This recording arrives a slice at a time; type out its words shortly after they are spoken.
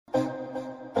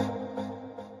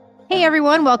Hey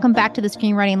everyone, welcome back to the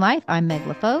Screenwriting Life. I'm Meg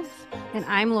LaFauve. And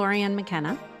I'm Lorianne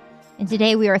McKenna. And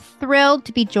today we are thrilled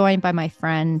to be joined by my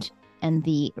friend and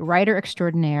the writer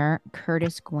extraordinaire,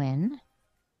 Curtis Gwinn.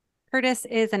 Curtis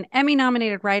is an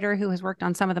Emmy-nominated writer who has worked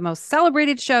on some of the most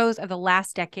celebrated shows of the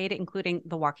last decade, including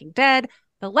The Walking Dead,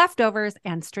 The Leftovers,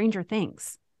 and Stranger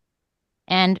Things.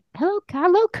 And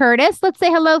hello, Curtis. Let's say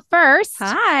hello first.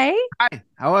 Hi. Hi.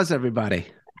 How was everybody?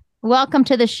 Welcome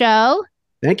to the show.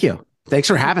 Thank you. Thanks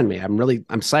for having me. I'm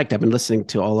psyched. I've been listening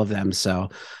to all of them, so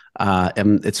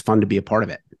it's fun to be a part of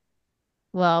it.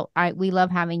 Well, we love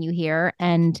having you here,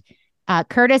 and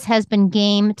Curtis has been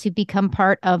game to become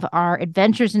part of our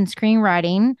Adventures in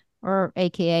Screenwriting, or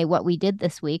AKA what we did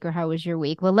this week, or how was your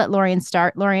week? We'll let Lorianne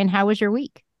start. Lorianne, how was your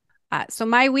week? So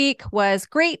my week was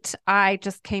great. I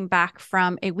just came back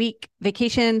from a week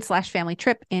vacation/family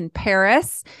trip in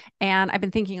Paris, and I've been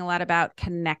thinking a lot about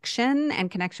connection and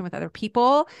connection with other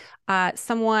people.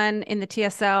 Someone in the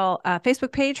TSL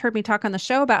Facebook page heard me talk on the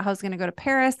show about how I was going to go to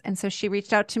Paris, and so she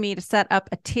reached out to me to set up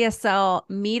a TSL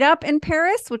meetup in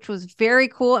Paris, which was very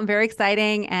cool and very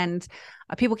exciting. And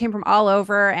people came from all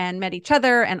over and met each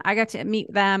other, and I got to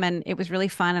meet them, and it was really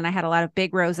fun. And I had a lot of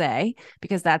big rosé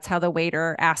because that's how the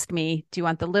waiter asked me, do you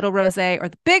want the little rosé or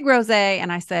the big rosé?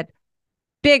 And I said,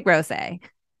 big rosé.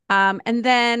 And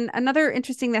then another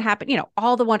interesting that happened,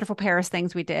 all the wonderful Paris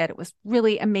things we did. It was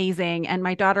really amazing. And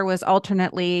my daughter was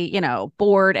alternately,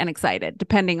 bored and excited,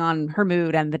 depending on her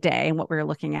mood and the day and what we were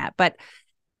looking at. But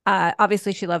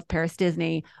obviously, she loved Paris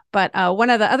Disney. But one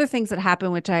of the other things that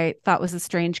happened, which I thought was a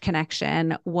strange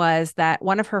connection, was that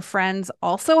one of her friends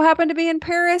also happened to be in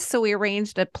Paris. So we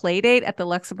arranged a play date at the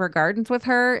Luxembourg Gardens with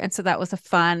her. And so that was a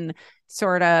fun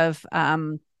sort of,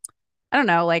 I don't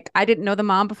know, like I didn't know the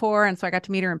mom before. And so I got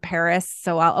to meet her in Paris.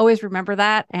 So I'll always remember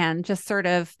that. And just sort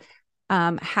of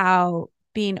how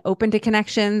being open to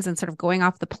connections and sort of going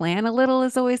off the plan a little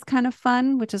is always kind of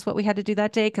fun, which is what we had to do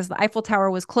that day because the Eiffel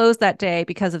Tower was closed that day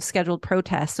because of scheduled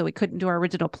protests. So we couldn't do our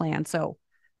original plan. So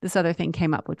this other thing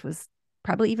came up, which was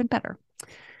probably even better.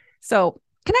 So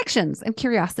connections and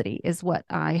curiosity is what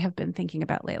I have been thinking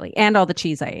about lately, and all the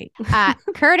cheese I ate.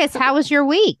 Curtis, how was your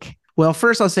week? Well,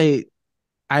 first I'll say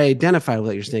I identify with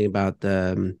what you're saying about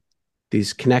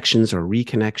these connections or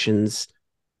reconnections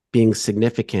being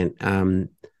significant.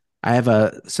 I have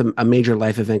a major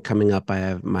life event coming up. I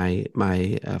have my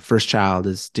first child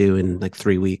is due in like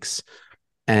 3 weeks,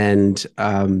 and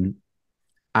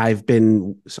I've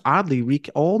been oddly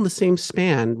all in the same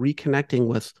span reconnecting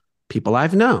with people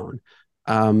I've known.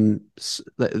 Like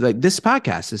this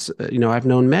podcast is, I've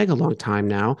known Meg a long time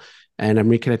now, and I'm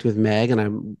reconnected with Meg,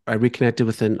 and I reconnected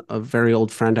with a very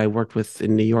old friend I worked with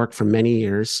in New York for many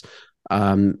years.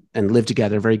 And lived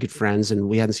together, very good friends, and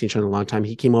we hadn't seen each other in a long time.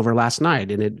 He came over last night,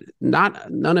 and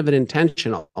none of it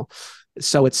intentional.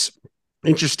 So it's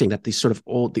interesting that these sort of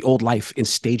the old life in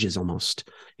stages almost,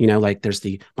 like there's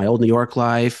my old New York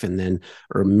life, and then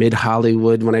or mid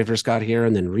Hollywood when I first got here,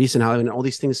 and then recent Hollywood, and all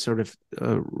these things sort of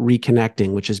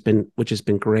reconnecting, which has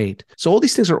been great. So all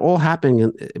these things are all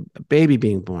happening, a baby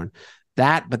being born,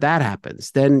 but that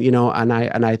happens. Then,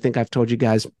 and I think I've told you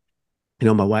guys,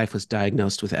 my wife was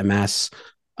diagnosed with MS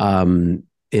in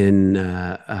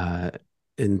the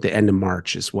end of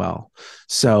March as well.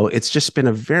 So it's just been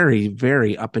a very,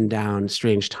 very up and down,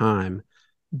 strange time.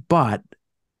 But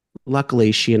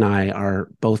luckily, she and I are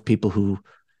both people who,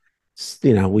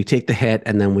 we take the hit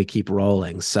and then we keep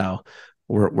rolling. So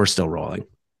we're still rolling.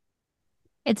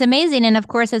 It's amazing. And of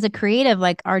course, as a creative,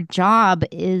 like our job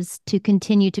is to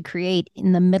continue to create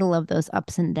in the middle of those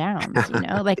ups and downs,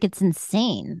 like it's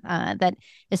insane that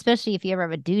especially if you ever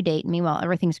have a due date, meanwhile,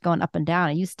 everything's going up and down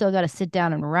and you still got to sit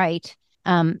down and write.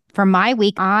 For my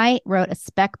week, I wrote a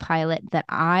spec pilot that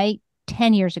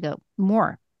 10 years ago,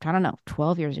 more, I don't know,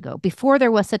 12 years ago, before there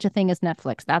was such a thing as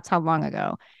Netflix. That's how long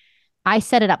ago. I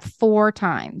set it up 4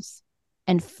 times.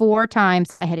 And 4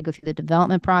 times I had to go through the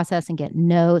development process and get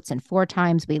notes. And 4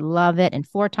 times we love it. And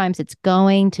 4 times it's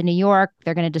going to New York.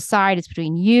 They're going to decide it's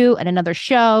between you and another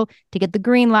show to get the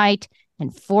green light.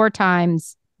 And 4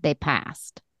 times they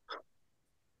passed.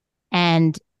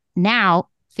 And now,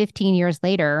 15 years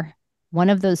later, one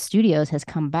of those studios has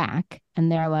come back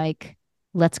and they're like,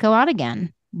 let's go out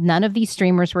again. None of these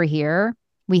streamers were here.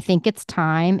 We think it's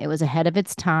time. It was ahead of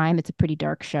its time. It's a pretty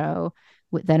dark show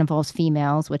that involves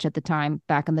females, which at the time,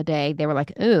 back in the day, they were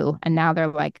like, ooh. And now they're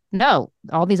like, no,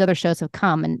 all these other shows have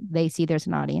come and they see there's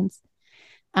an audience.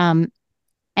 And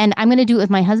I'm going to do it with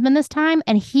my husband this time.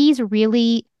 And he's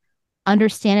really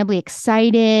understandably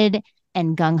excited.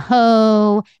 and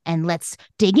gung-ho and let's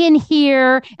dig in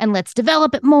here and let's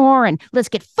develop it more and let's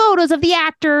get photos of the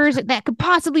actors that could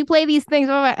possibly play these things.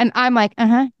 And I'm like,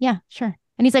 yeah, sure.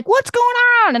 And he's like, what's going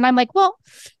on? And I'm like, well,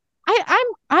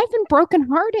 I've been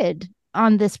brokenhearted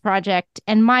on this project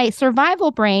and my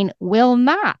survival brain will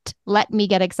not let me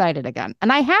get excited again.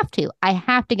 And I have to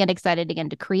get excited again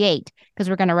to create, because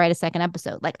we're going to write a second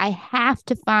episode. Like, I have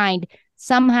to find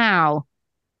somehow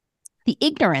the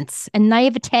ignorance and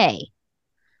naivete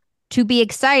to be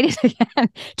excited again,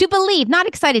 to believe, not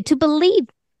excited, to believe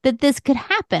that this could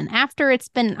happen after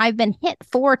I've been hit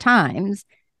 4 times.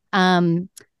 But I'm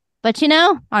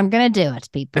going to do it,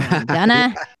 people.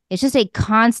 It's just a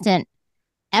constant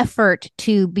effort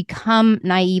to become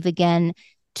naive again,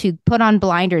 to put on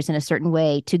blinders in a certain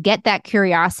way, to get that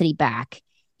curiosity back,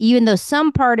 even though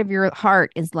some part of your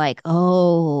heart is like,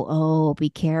 oh, be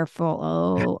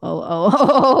careful.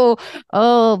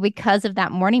 Oh, because of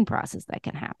that mourning process that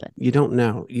can happen. You don't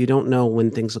know when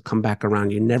things will come back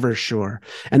around. You're never sure.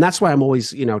 And that's why I'm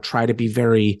always, try to be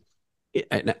very,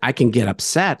 I can get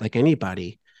upset like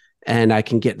anybody, and I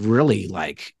can get really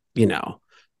like,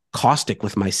 caustic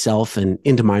with myself and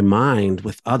into my mind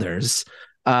with others.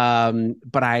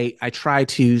 But I try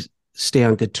to stay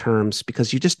on good terms,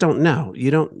 because you just don't know.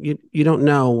 You don't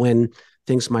know when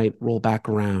things might roll back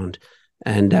around.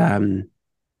 And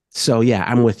so yeah,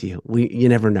 I'm with you. You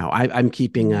never know. I'm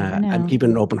keeping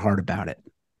an open heart about it.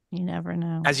 You never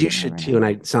know. As you should too. And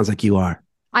it sounds like you are.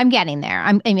 I'm getting there.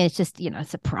 I mean, it's just,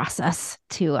 it's a process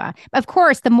to, of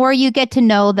course, the more you get to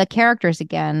know the characters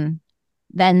again,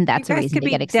 then that's a reason to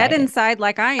get excited. Dead inside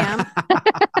like I am.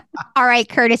 All right,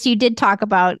 Curtis, you did talk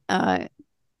about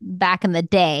back in the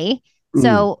day.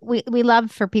 So we love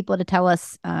for people to tell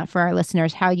us, for our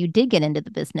listeners, how you did get into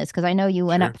the business, because I know you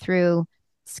went up through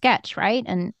sketch, right?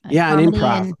 And and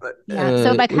improv.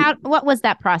 So what was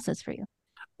that process for you?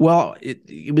 Well,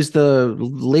 it was the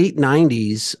late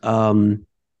 90s,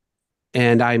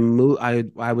 and I moved.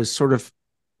 I was sort of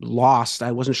lost.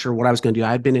 I wasn't sure what I was going to do.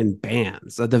 I'd been in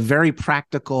bands, the very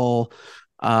practical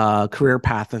career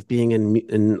path of being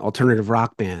in alternative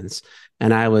rock bands.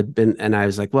 And I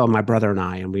was like, well, my brother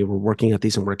and we were working at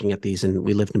these, and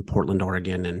we lived in Portland,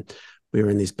 Oregon, and we were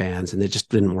in these bands, and they just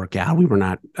didn't work out. We were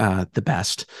not the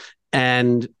best.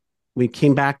 And we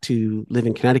came back to live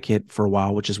in Connecticut for a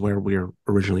while, which is where we were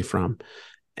originally from.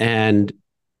 And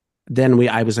then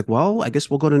I was like, well, I guess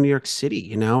we'll go to New York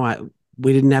City.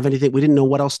 We didn't have anything. We didn't know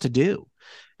what else to do.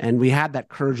 And we had that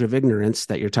courage of ignorance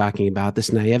that you're talking about,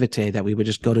 this naivete that we would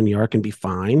just go to New York and be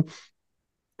fine.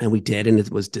 And we did. And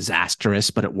it was disastrous,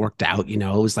 but it worked out. It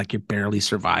was like you're barely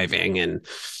surviving. And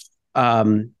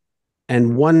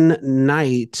one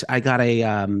night I got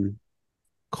a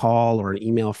call or an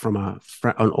email from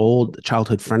an old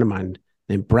childhood friend of mine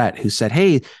named Brett, who said,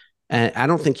 hey, and I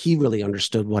don't think he really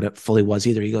understood what it fully was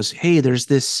either. He goes, hey, there's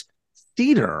this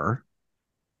theater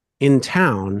in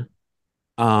town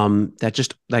that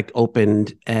just like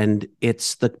opened, and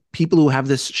it's the people who have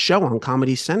this show on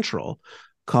Comedy Central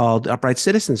called Upright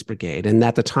Citizens Brigade. And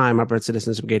at the time, Upright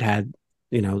Citizens Brigade had,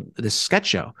 this sketch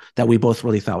show that we both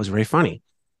really thought was very funny.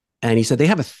 And he said, they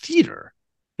have a theater.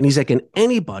 And he's like, and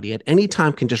anybody at any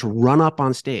time can just run up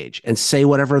on stage and say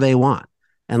whatever they want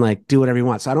and like do whatever he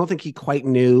wants. So I don't think he quite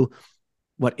knew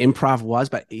what improv was,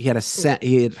 but he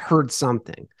had heard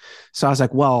something. So I was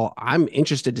like, well, I'm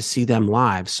interested to see them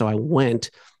live. So I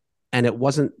went, and it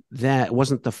wasn't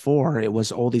the 4, it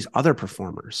was all these other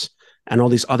performers and all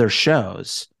these other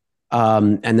shows.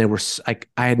 And there were like,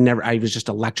 I was just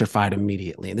electrified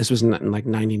immediately. This was in like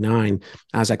 99.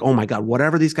 I was like, oh my God,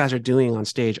 whatever these guys are doing on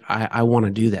stage, I want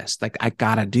to do this. Like, I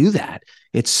gotta do that.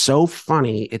 It's so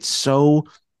funny. It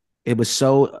was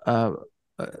so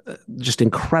just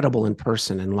incredible in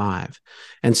person and live.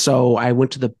 And so I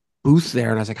went to the booth there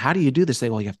and I was like, how do you do this? They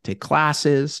go, well, you have to take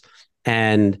classes.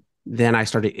 And then I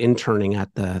started interning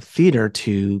at the theater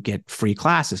to get free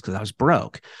classes because I was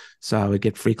broke. So I would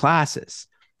get free classes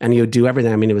and you would do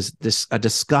everything. I mean, it was a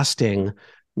disgusting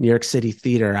New York City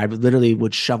theater. I literally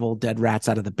would shovel dead rats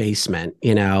out of the basement,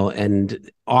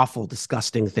 and awful,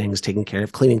 disgusting things, taking care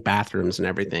of, cleaning bathrooms and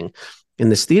everything in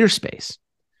this theater space.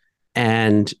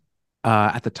 And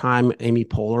at the time, Amy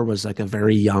Poehler was like a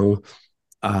very young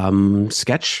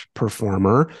sketch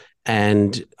performer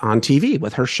and on TV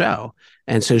with her show.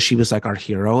 And so she was like our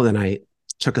hero. Then I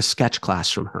took a sketch class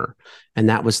from her. And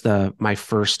that was my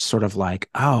first sort of like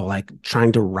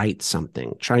trying to write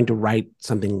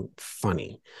something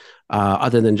funny,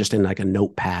 other than just in like a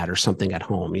notepad or something at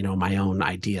home, my own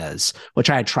ideas, which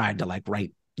I had tried to like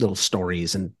write little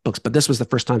stories and books. But this was the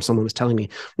first time someone was telling me,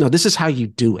 no, this is how you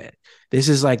do it. This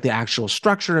is like the actual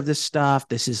structure of this stuff.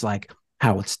 This is like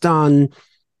how it's done.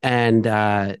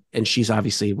 And she's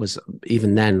obviously was,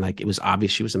 even then, like, it was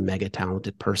obvious she was a mega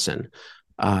talented person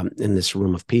in this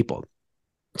room of people.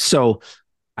 So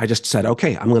I just said,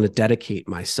 okay, I'm going to dedicate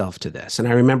myself to this. And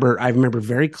I remember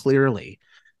very clearly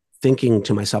thinking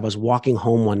to myself, I was walking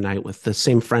home one night with the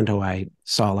same friend who I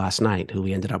saw last night, who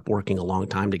we ended up working a long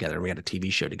time together. And we had a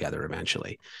TV show together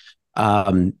eventually.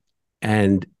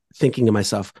 And thinking to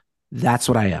myself, that's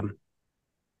what I am.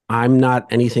 I'm not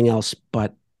anything else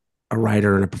but a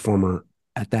writer and a performer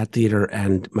at that theater.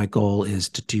 And my goal is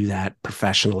to do that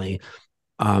professionally.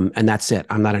 And that's it.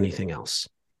 I'm not anything else.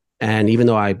 And even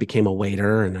though I became a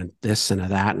waiter and a this and a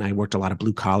that, and I worked a lot of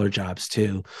blue collar jobs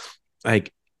too,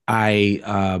 like I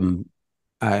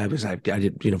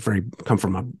did, come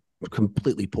from a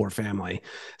completely poor family.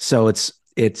 So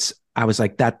I was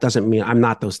like, that doesn't mean I'm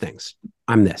not those things.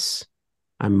 I'm this.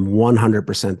 I'm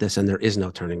 100% this, and there is no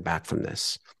turning back from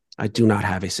this. I do not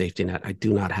have a safety net. I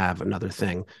do not have another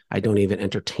thing. I don't even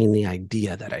entertain the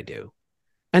idea that I do.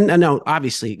 And no,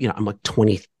 obviously, I'm like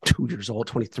 22 years old,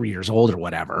 23 years old or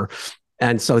whatever.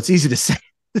 And so it's easy to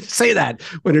say that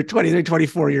when you're 23,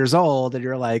 24 years old and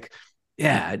you're like,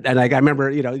 yeah. And like, I remember,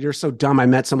 you're so dumb. I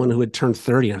met someone who had turned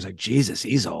 30 and I was like, Jesus,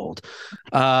 he's old,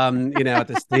 at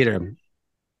this theater.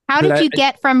 How did you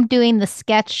get from doing the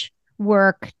sketch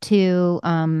work to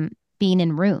being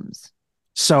in rooms?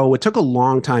 So it took a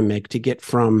long time, Meg, to get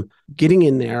from getting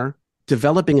in there,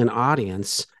 developing an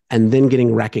audience, and then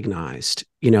getting recognized,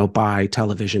 by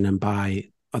television and by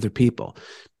other people.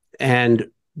 And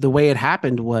the way it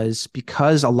happened was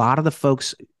because a lot of the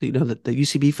folks, the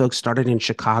UCB folks started in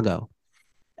Chicago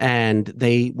and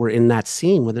they were in that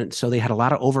scene with it. So they had a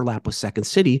lot of overlap with Second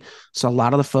City. So a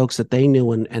lot of the folks that they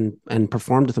knew and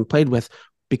performed with and played with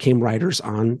became writers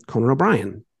on Conan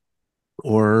O'Brien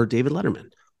or David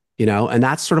Letterman. And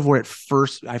that's sort of where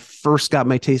I first got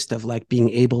my taste of like being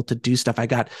able to do stuff. I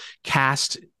got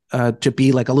cast to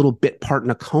be like a little bit part in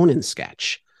a Conan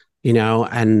sketch,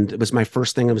 and it was my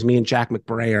first thing. It was me and Jack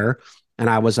McBrayer, and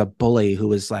I was a bully who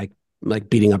was like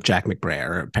beating up Jack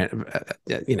McBrayer,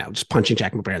 just punching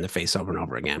Jack McBrayer in the face over and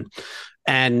over again.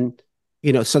 And,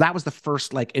 so that was the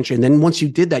first like entry. And then once you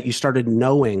did that, you started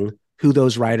knowing who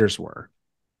those writers were.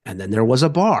 And then there was a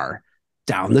bar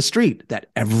down the street that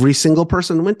every single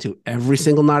person went to every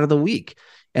single night of the week.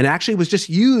 And actually was just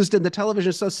used in the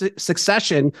television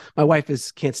Succession. My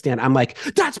wife can't stand. I'm like,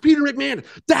 that's Peter McMahon.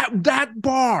 That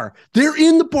bar. They're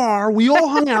in the bar. We all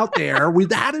hung out there.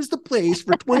 That is the place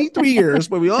for 23 years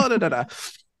where we all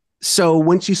So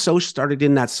once you started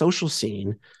in that social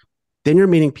scene, then you're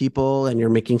meeting people and you're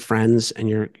making friends and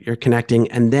you're connecting,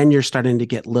 and then you're starting to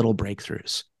get little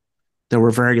breakthroughs. There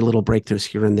were very little breakthroughs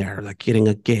here and there, like getting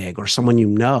a gig or someone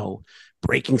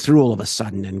breaking through all of a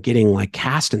sudden and getting like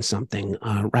cast in something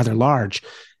rather large.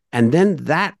 And then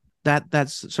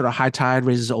that's sort of high tide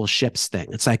raises all ships thing.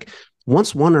 It's like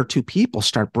once one or two people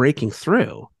start breaking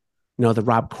through, the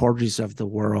Rob Corddrys of the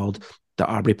world, the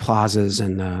Aubrey Plazas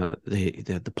and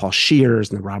the Paul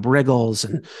Shears and the Rob Riggles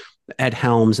and Ed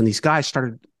Helms, and these guys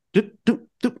started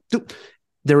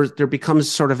there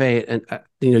becomes sort of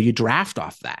you draft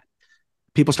off that.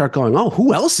 People start going, oh,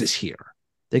 who else is here?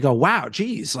 They go, wow,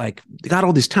 geez, like they got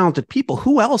all these talented people.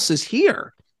 Who else is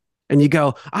here? And you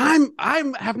go, I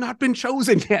have not been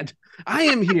chosen yet. I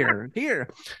am here.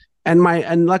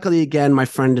 And luckily again, my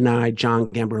friend and I, John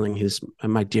Gamberling, who's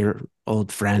my dear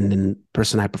old friend and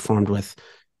person I performed with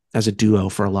as a duo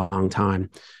for a long time.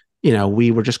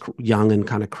 We were just young and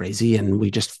kind of crazy, and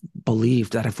we just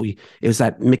believed that it was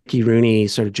that Mickey Rooney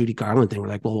sort of Judy Garland thing. We're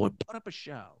like, well, we'll put up a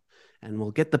show and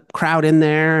we'll get the crowd in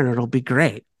there and it'll be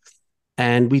great.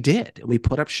 And we did. We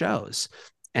put up shows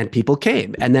and people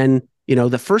came. And then,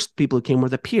 the first people who came were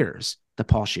the peers, the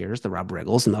Paul Shears, the Rob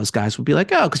Riggles, and those guys would be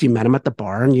like, oh, because you met them at the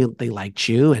bar and they liked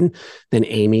you. And then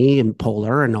Amy and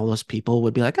Poehler and all those people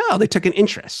would be like, oh, they took an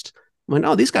interest. I went,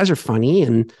 oh, these guys are funny.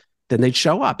 And then they'd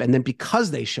show up. And then because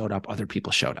they showed up, other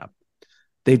people showed up.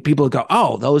 People would go,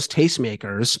 oh, those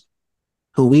tastemakers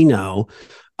who we know,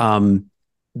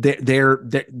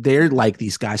 they're like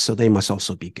these guys, so they must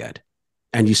also be good.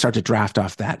 And you start to draft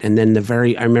off that. And then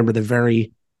I remember the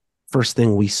very first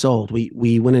thing we sold,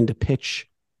 we went into pitch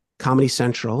Comedy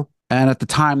Central. And at the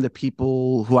time, the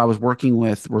people who I was working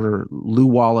with were Lou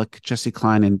Wallach, Jesse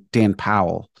Klein, and Dan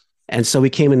Powell. And so we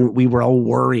came and we were all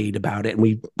worried about it. And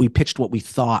we pitched what we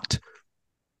thought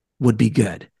would be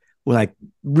good. We're like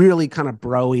really kind of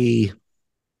bro-y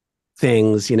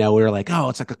things, we were like, oh,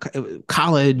 it's like a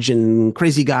college and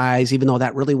crazy guys, even though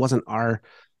that really wasn't our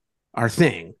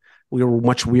thing. We were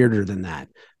much weirder than that,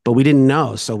 but we didn't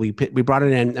know. So we brought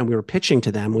it in and we were pitching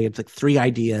to them. We had like 3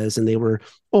 ideas and they were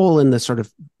all in the sort of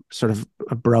sort of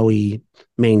a broy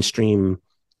mainstream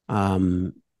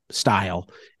style,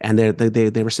 and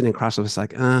they were sitting across from us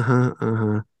like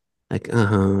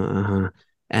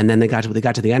and then they got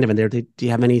to the end of it. Do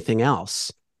you have anything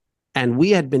else? And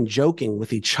we had been joking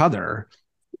with each other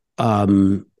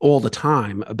all the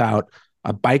time about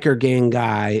a biker gang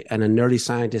guy and a nerdy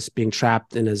scientist being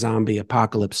trapped in a zombie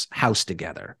apocalypse house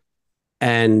together.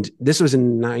 And this was this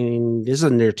is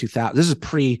in the year 2000. This is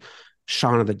pre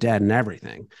Shaun of the Dead and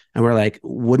everything. And we're like,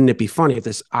 wouldn't it be funny if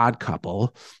this odd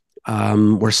couple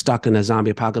were stuck in a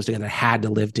zombie apocalypse together, had to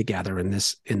live together in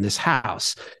this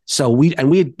house. So we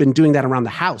had been doing that around the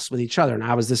house with each other. And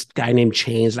I was this guy named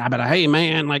Chains. And I'd be like, hey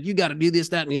man, like you got to do this,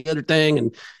 that, and the other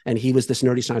thing. And he was this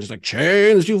nerdy scientist like,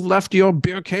 Chains, you've left your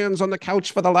beer cans on the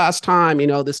couch for the last time,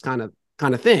 this kind of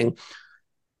thing.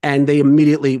 And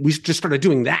we just started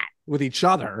doing that with each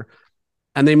other.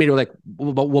 And they immediately were like,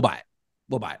 we'll buy it.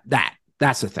 We'll buy it.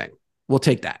 That's the thing. We'll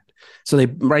take that. So they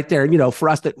right there, for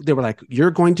us, they were like, you're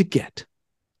going to get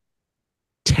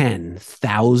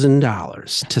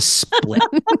 $10,000 to split.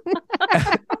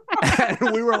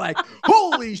 And we were like,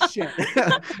 holy shit,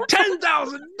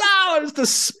 $10,000 to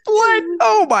split.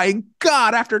 Oh my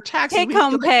God. After taxes, take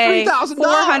home pay $3,000.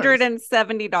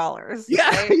 $470. Yeah.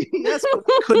 Right? Yes, but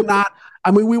we could not. I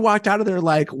mean, we walked out of there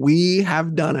like, we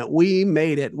have done it. We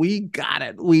made it. We got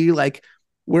it.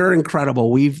 We're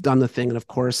incredible. We've done the thing. And of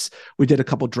course, we did a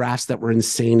couple drafts that were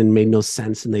insane and made no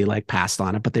sense. And they passed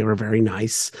on it, but they were very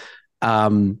nice.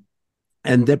 But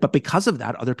because of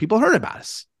that, other people heard about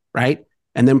us. Right.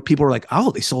 And then people were like, oh,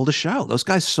 they sold a show. Those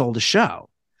guys sold a show.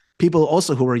 People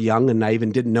also who were young and naive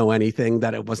and didn't know anything,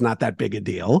 that it was not that big a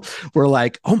deal, were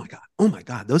like, oh my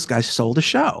God, those guys sold a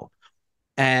show.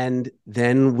 And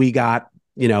then we got,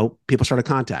 people started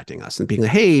contacting us and being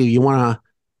like, hey, you want to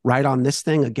write on this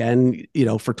thing again,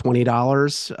 for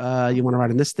 $20, you want to write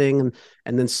on this thing.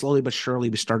 And then slowly but surely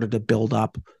we started to build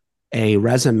up a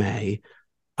resume.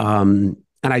 And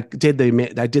I did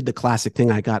the classic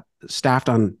thing. I got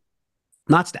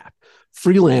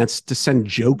freelance to send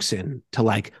jokes in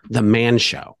to the Man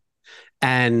Show.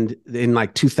 And in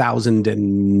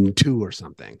 2002 or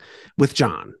something with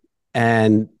John.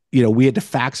 And, we had to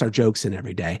fax our jokes in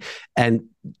every day. And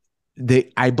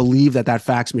I believe that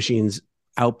fax machine's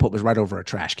output was right over a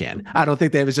trash can. I don't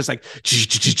think it was just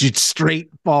straight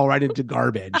fall right into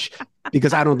garbage,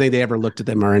 because I don't think they ever looked at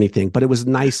them or anything. But it was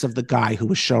nice of the guy who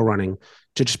was show running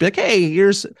to just be like, hey,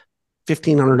 here's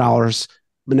 $1,500.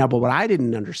 But what I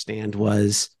didn't understand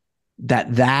was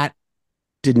that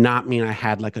did not mean I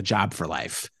had a job for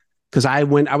life. Because I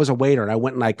was a waiter and I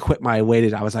went and I quit my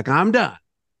waiting. I was like, I'm done.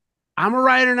 I'm a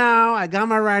writer now. I got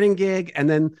my writing gig. And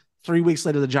then 3 weeks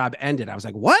later, the job ended. I was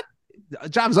like, what? The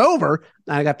job's over.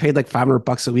 And I got paid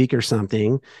 $500 a week or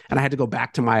something. And I had to go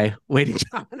back to my waiting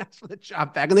job and ask for the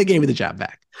job back. And they gave me the job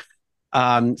back.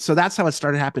 So that's how it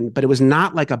started happening. But it was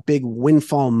not a big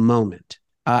windfall moment.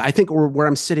 I think where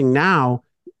I'm sitting now,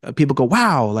 people go,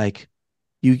 wow,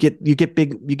 you get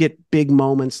big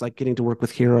moments like getting to work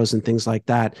with heroes and things like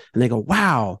that. And they go,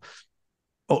 wow,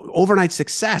 overnight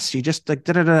success. You just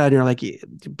and you're like,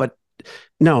 but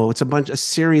no, it's a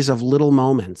series of little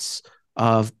moments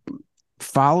of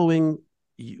following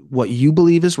what you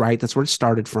believe is right. That's where it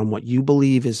started from. What you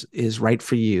believe is right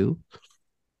for you.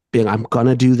 Being, I'm going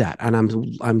to do that. And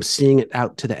I'm seeing it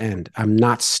out to the end. I'm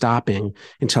not stopping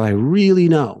until I really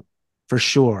know for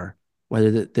sure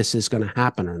whether this is going to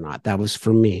happen or not. That was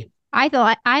for me.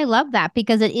 I love that,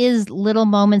 because it is little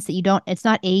moments that it's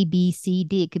not A, B, C,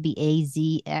 D. It could be A,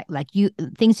 Z.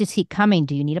 Things just keep coming.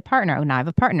 Do you need a partner? Oh, now I have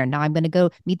a partner. Now I'm going to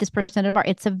go meet this person at a bar.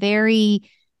 It's a very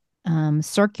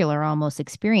circular almost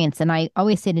experience. And I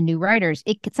always say to new writers,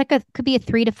 it's could be a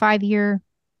 3 to 5 year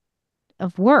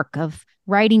of work of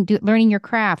writing, learning your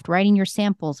craft, writing your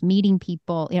samples, meeting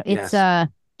people. It's a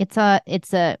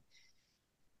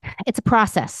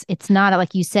process. It's not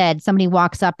like you said, somebody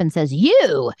walks up and says,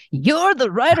 you're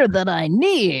the writer that I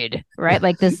need, right?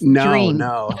 Like this dream.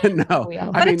 No.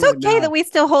 But it's okay that we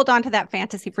still hold on to that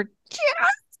fantasy for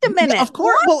just a minute. Yeah, of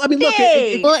course. Well, I mean, look,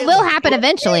 it will happen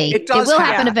eventually. It will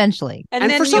happen eventually. And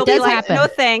then you'll be like, no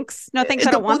thanks. No thanks.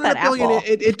 I don't want that apple.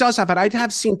 It does happen. I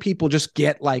have seen people just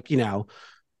get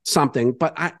something,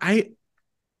 but I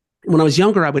when I was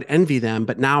younger, I would envy them,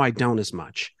 but now I don't as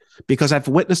much. Because I've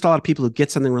witnessed a lot of people who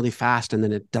get something really fast and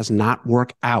then it does not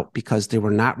work out because they were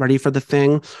not ready for the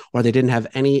thing, or they didn't have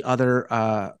any other,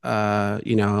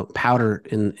 powder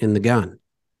in the gun.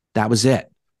 That was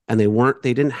it. And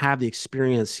they didn't have the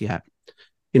experience yet,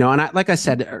 and like I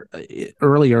said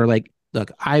earlier,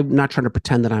 look, I'm not trying to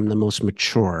pretend that I'm the most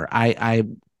mature. I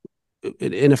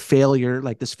in a failure,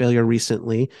 like this failure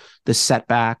recently, this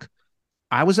setback,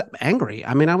 I was angry.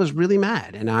 I mean, I was really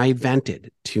mad, and I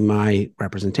vented to my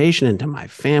representation and to my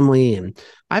family, and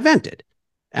I vented.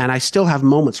 And I still have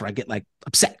moments where I get like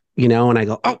upset, and I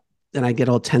go, oh, and I get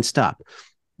all tensed up.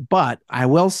 But I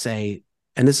will say,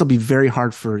 and this will be very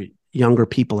hard for younger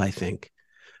people, I think,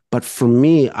 but for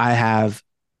me,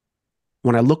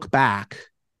 when I look back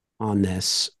on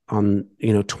this,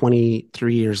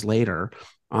 23 years later,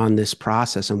 on this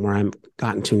process and where I'm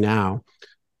gotten to now,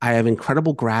 I have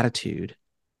incredible gratitude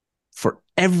for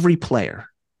every player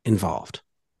involved.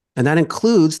 And that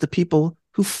includes the people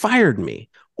who fired me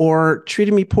or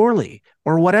treated me poorly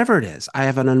or whatever it is. I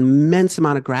have an immense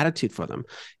amount of gratitude for them.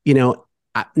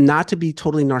 Not to be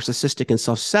totally narcissistic and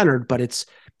self-centered, but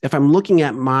if I'm looking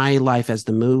at my life as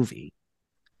the movie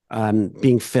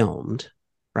being filmed,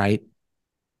 right?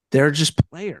 They're just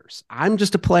players. I'm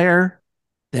just a player.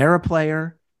 They're a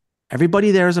player.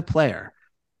 Everybody there is a player.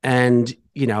 And,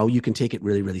 you can take it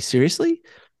really, really seriously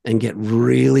and get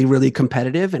really, really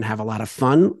competitive and have a lot of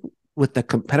fun with the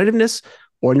competitiveness.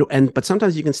 But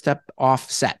sometimes you can step off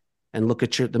set and look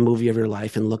at the movie of your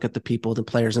life and look at the people, the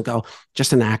players, and go,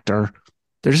 just an actor.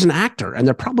 They're just an actor. And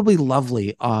they're probably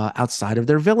lovely outside of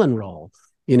their villain role.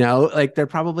 Like they're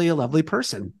probably a lovely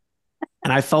person.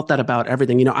 And I felt that about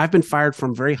everything. I've been fired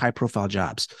from very high profile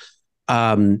jobs.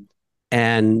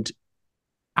 And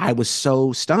I was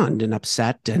so stunned and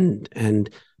upset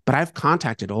but I've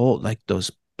contacted all like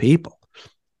those people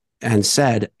and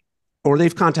said, or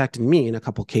they've contacted me in a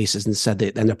couple of cases and said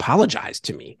and apologized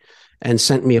to me and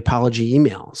sent me apology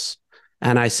emails.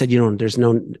 And I said, there's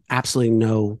absolutely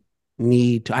no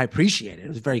need to, I appreciate it. It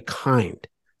was a very kind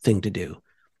thing to do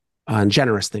and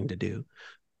generous thing to do.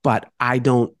 But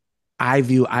I'm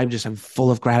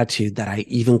full of gratitude that I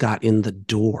even got in the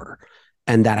door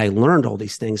and that I learned all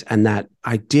these things and that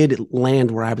I did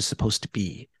land where I was supposed to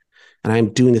be. And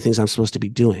I'm doing the things I'm supposed to be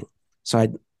doing. So I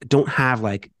don't have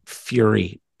like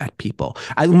fury at people.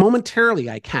 Momentarily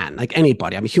I can, like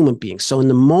anybody. I'm a human being. So in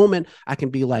the moment I can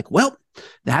be like, well,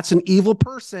 that's an evil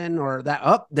person, or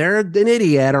that, they're an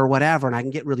idiot or whatever. And I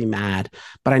can get really mad,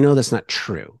 but I know that's not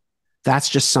true. That's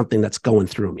just something that's going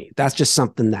through me. That's just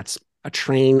something that's a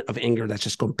train of anger that's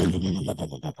just going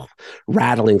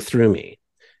rattling through me.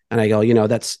 And I go,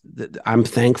 I'm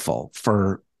thankful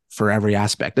for every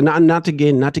aspect, and not to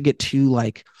get too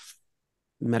like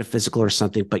metaphysical or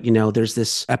something, but there's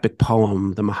this epic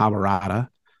poem, the Mahabharata.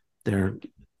 They're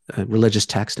a religious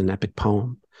text, an epic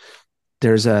poem.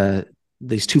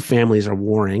 These two families are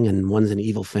warring, and one's an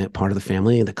evil part of the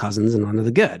family, and the cousins, and one of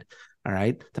the good. All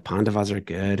right, the Pandavas are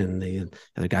good, and the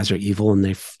other guys are evil, and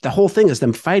the whole thing is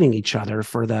them fighting each other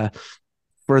for the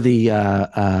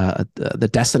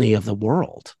destiny of the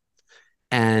world.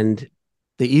 And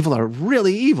the evil are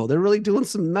really evil. They're really doing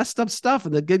some messed up stuff,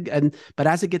 and the good. But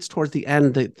as it gets towards the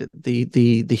end,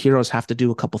 the heroes have to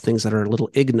do a couple things that are a little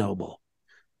ignoble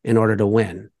in order to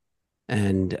win,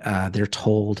 and they're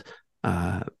told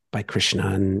by Krishna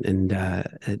and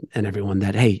everyone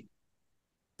that, hey,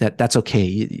 that's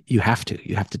okay. You have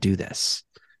to do this.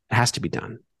 It has to be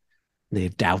done. And they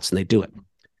have doubts and they do it.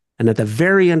 And at the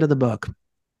very end of the book,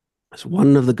 there's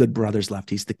one of the good brothers left.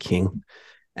 He's the king,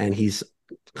 and he's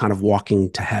kind of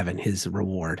walking to heaven, his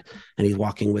reward. And he's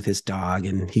walking with his dog,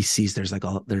 and he sees there's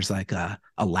like a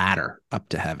ladder up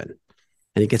to heaven.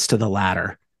 And he gets to the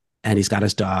ladder, and he's got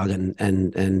his dog,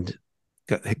 and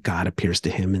God appears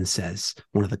to him and says,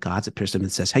 one of the gods appears to him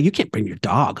and says, hey, you can't bring your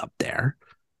dog up there.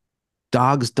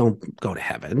 Dogs don't go to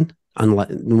heaven, unless,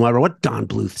 no matter what Don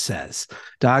Bluth says.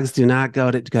 Dogs do not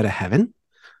go to heaven.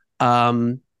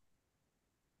 And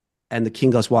the king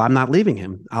goes, well, I'm not leaving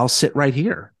him. I'll sit right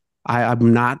here.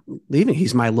 I'm not leaving.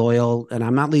 He's my loyal, and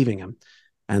I'm not leaving him.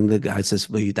 And the guy says,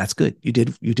 well, that's good. You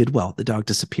did well. The dog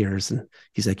disappears, and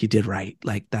he's like, you did right.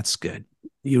 Like, that's good.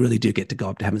 You really do get to go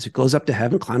up to heaven. So he goes up to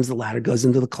heaven, climbs the ladder, goes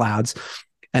into the clouds.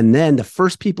 And then the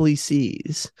first people he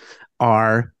sees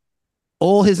are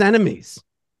all his enemies.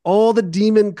 All the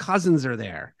demon cousins are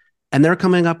there. And they're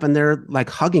coming up and they're like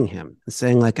hugging him and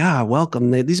saying like, welcome.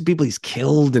 These people he's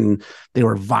killed and they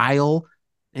were vile.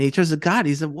 And he turns to God.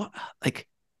 He said, what? Like,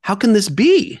 how can this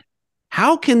be?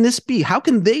 How can this be? How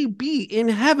can they be in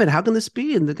heaven? How can this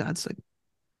be? And the God's like,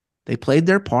 they played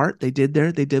their part. They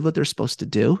did what they're supposed to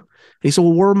do. And he said,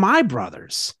 well, we're my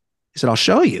brothers. He said, I'll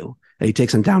show you. And he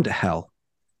takes them down to hell.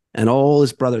 And all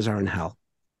his brothers are in hell.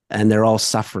 And they're all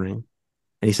suffering.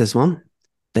 And he says, well,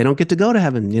 they don't get to go to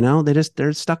heaven.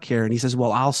 They're stuck here. And he says,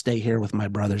 well, I'll stay here with my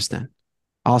brothers then.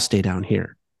 I'll stay down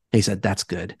here. And he said, that's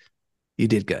good. You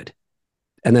did good.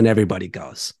 And then everybody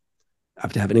goes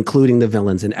up to heaven, including the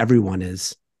villains, and everyone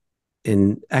is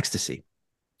in ecstasy,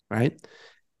 right?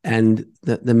 And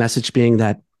the message being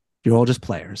that You're all just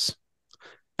players.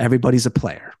 Everybody's a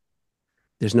player.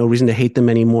 There's no reason to hate them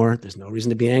anymore. There's no reason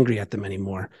to be angry at them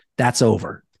anymore. That's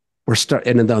over.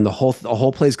 And then the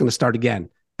whole play is going to start again.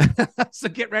 So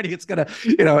get ready. It's gonna,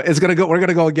 it's gonna go. We're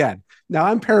gonna go again. Now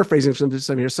I'm paraphrasing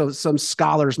some here. So some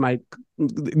scholars might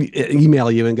email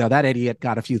you and go, "That idiot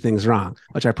got a few things wrong,"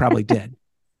 which I probably did.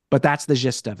 But that's the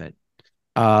gist of it.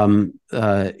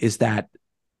 Is that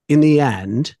in the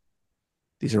end,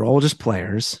 these are all just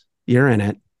players. You're in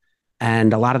it,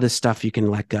 and a lot of this stuff you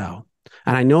can let go.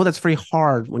 And I know that's very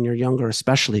hard when you're younger,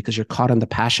 especially because you're caught in the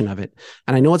passion of it.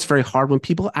 And I know it's very hard when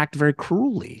people act very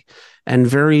cruelly and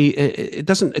it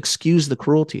doesn't excuse the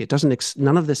cruelty. It doesn't,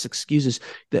 none of this excuses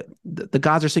that the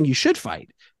gods are saying you should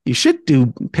fight. You should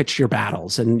pitch your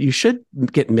battles and you should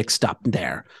get mixed up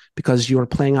there because you're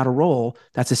playing out a role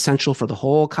that's essential for the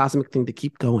whole cosmic thing to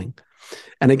keep going.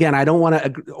 And again, I don't want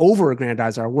to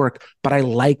over-aggrandize our work, but I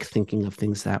like thinking of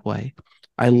things that way.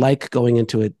 I like going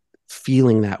into it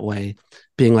feeling that way,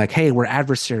 being like, hey, we're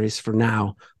adversaries for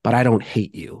now, but I don't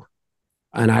hate you.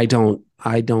 And I don't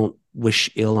wish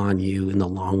ill on you in the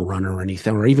long run or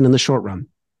anything, or even in the short run.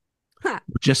 We're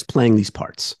just playing these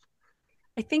parts.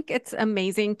 I think it's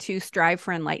amazing to strive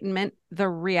for enlightenment. The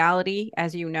reality,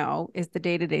 as you know, is the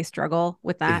day-to-day struggle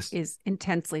with that is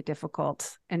intensely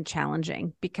difficult and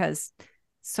challenging because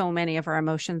so many of our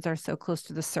emotions are so close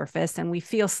to the surface and we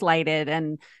feel slighted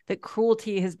and that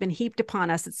cruelty has been heaped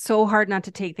upon us. It's so hard not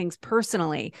to take things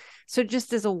personally. So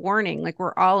just as a warning, like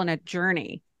we're all in a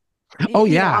journey.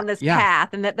 On this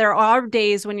path, and that there are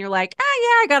days when you're like,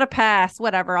 I got to pass,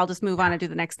 whatever, I'll just move on and do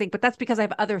the next thing. But that's because I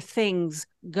have other things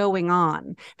going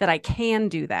on that I can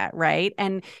do that. Right.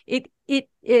 And it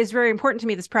is very important to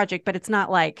me, this project, but it's not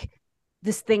like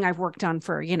this thing I've worked on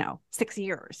for, 6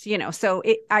 years, so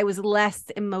I was less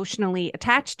emotionally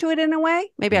attached to it in a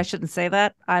way. Maybe I shouldn't say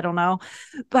that. I don't know.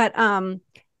 But but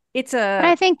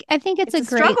I think it's a great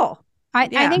struggle. I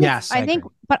think,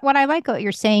 but what I like what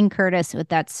you're saying, Curtis, with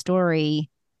that story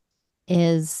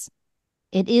is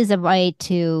it is a way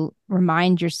to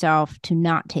remind yourself to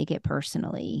not take it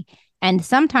personally. And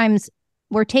sometimes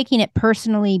we're taking it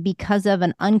personally because of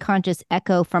an unconscious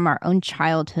echo from our own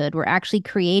childhood. We're actually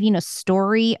creating a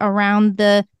story around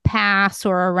the past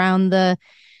or around the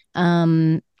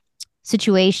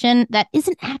situation that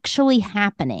isn't actually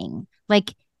happening.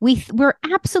 Like we're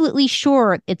absolutely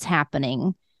sure it's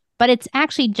happening, but it's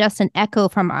actually just an echo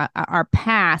from our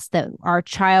past that our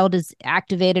child is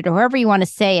activated, or however you want to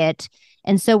say it.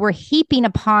 And so we're heaping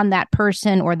upon that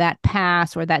person or that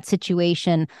past or that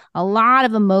situation a lot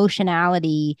of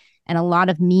emotionality and a lot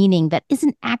of meaning that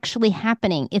isn't actually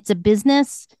happening. It's a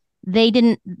business.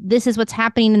 This is what's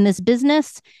happening in this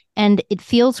business, and it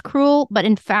feels cruel, but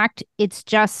in fact, it's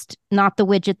just not the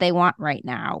widget they want right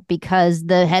now because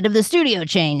the head of the studio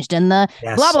changed and the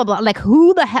blah, blah, blah. Like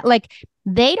who the heck, like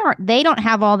they don't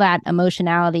have all that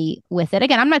emotionality with it.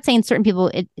 Again, I'm not saying certain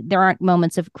people, there aren't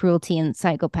moments of cruelty and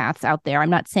psychopaths out there.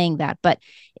 I'm not saying that, but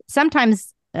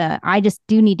sometimes I just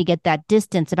do need to get that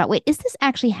distance about, wait, is this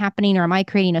actually happening, or am I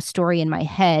creating a story in my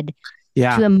head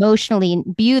to emotionally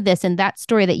imbue this? And that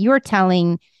story that you're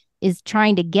telling is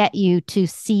trying to get you to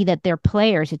see that they're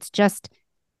players. It's just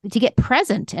to get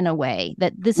present in a way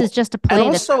that this is just a play. And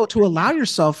also to allow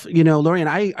yourself, Lori, and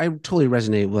I totally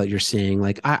resonate with what you're saying.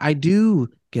 Like I do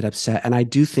get upset, and I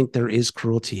do think there is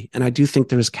cruelty, and I do think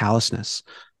there is callousness.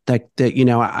 My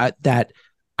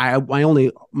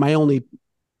only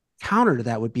counter to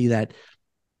that would be that,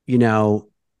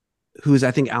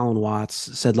 I think Alan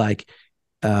Watts said, like,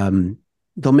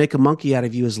 they'll make a monkey out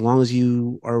of you as long as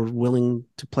you are willing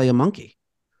to play a monkey.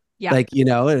 Yeah. Like,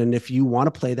 and if you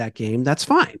want to play that game, that's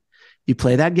fine. You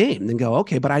play that game, then go,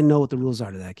 okay, but I know what the rules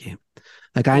are to that game.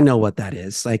 Like, I know what that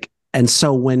is. Like, and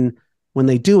so when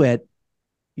they do it,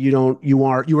 you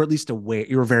are at least aware,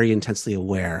 you're very intensely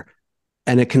aware,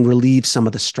 and it can relieve some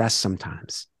of the stress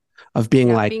sometimes of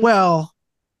being I'm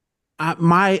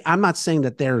not saying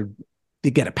that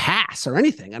they get a pass or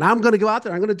anything, and I'm going to go out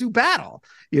there, I'm going to do battle.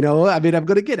 I'm going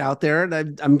to get out there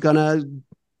and I'm going to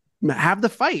have the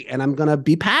fight, and I'm going to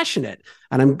be passionate,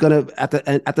 and I'm going to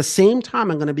at the same time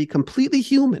I'm going to be completely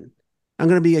human. I'm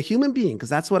going to be a human being because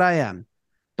that's what I am.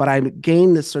 But I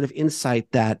gain this sort of insight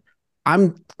that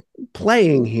I'm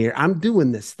playing here. I'm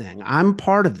doing this thing. I'm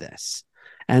part of this.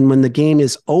 And when the game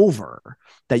is over,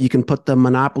 that you can put the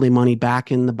Monopoly money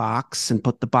back in the box and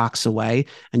put the box away,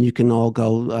 and you can all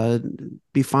go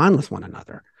be fine with one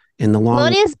another in the long run.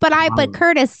 Well, it is, but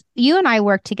Curtis, you and I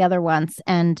worked together once,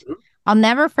 and I'll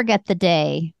never forget the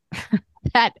day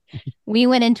that we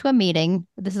went into a meeting.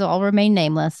 This will all remain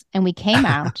nameless. And we came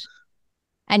out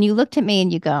and you looked at me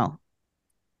and you go,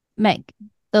 Meg,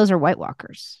 those are White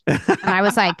Walkers. And I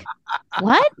was like,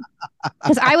 what?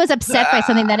 Because I was upset by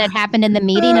something that had happened in the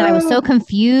meeting and I was so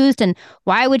confused. And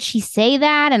why would she say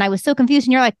that? And I was so confused.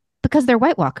 And you're like, because they're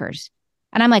White Walkers.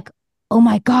 And I'm like, oh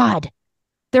my God,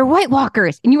 they're White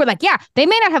Walkers. And you were like, yeah, they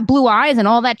may not have blue eyes and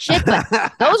all that shit, but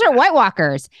those are White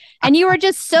Walkers. And you were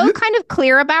just so kind of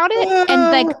clear about it.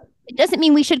 And like, it doesn't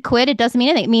mean we should quit. It doesn't mean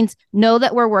anything. It means know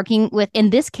that we're working with, in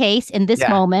this case, in this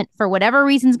moment, for whatever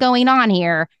reason's going on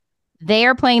here, they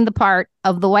are playing the part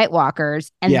of the White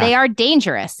Walkers and they are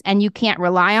dangerous and you can't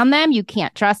rely on them. You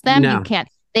can't trust them. You can't.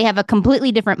 They have a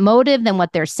completely different motive than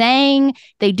what they're saying.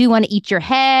 They do want to eat your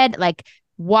head. Like,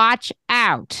 watch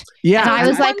out. Yeah. And I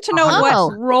was like, to know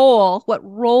what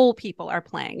role people are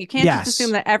playing. You can't just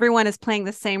assume that everyone is playing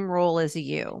the same role as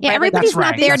you. Yeah, right? Everybody's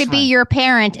not there to be your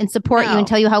parent and support you and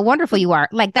tell you how wonderful you are.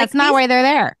 Like, that's not why they're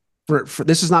there. For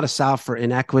this is not a salve for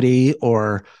inequity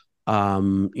or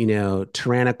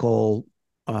tyrannical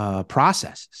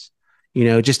processes.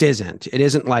 It just isn't. It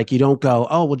isn't like you don't go,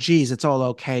 oh, well, geez, it's all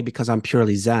okay because I'm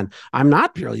purely Zen. I'm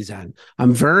not purely Zen.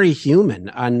 I'm very human,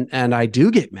 and I do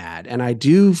get mad, and I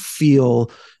do feel,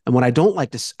 and when I don't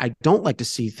like to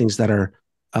see things that are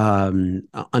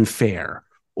unfair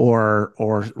or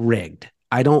rigged.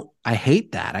 I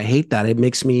hate that. It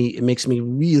makes me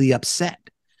really upset,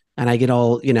 and I get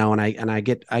all, and I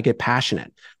get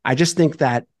passionate. I just think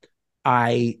that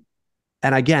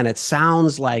and again, it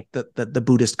sounds like the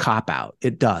Buddhist cop-out.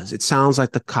 It does. It sounds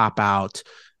like the cop-out,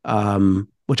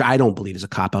 which I don't believe is a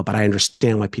cop-out, but I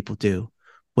understand why people do,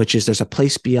 which is there's a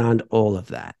place beyond all of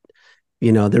that.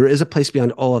 There is a place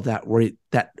beyond all of that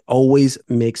that always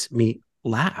makes me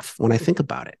laugh when I think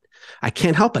about it. I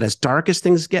can't help it. As dark as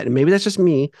things get, and maybe that's just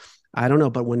me, I don't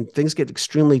know, but when things get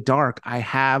extremely dark, I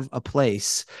have a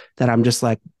place that I'm just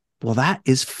like, well, that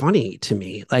is funny to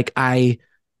me. Like I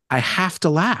have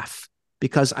to laugh,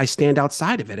 because I stand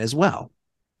outside of it as well.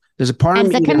 There's a part of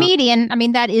me. As a comedian, I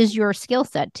mean, that is your skill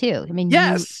set too. I mean,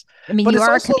 yes. you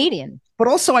are a comedian. But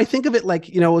also I think of it like,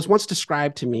 it was once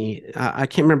described to me. I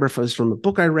can't remember if it was from a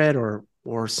book I read or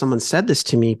someone said this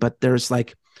to me, but there's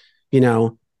like,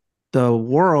 the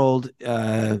world,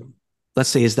 let's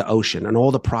say, is the ocean and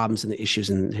all the problems and the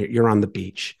issues, and you're on the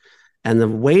beach. And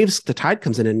the tide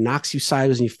comes in and knocks you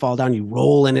sideways and you fall down, you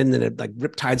roll in, and then it, like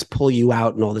riptides pull you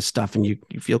out and all this stuff, and you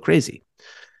feel crazy.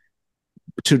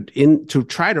 To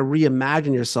try to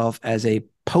reimagine yourself as a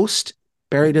post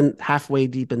buried in halfway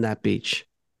deep in that beach,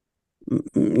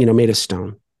 made of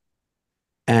stone.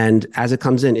 And as it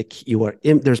comes in,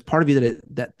 there's part of you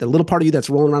that the little part of you that's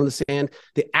rolling around in the sand,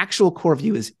 the actual core of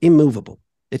you is immovable.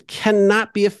 It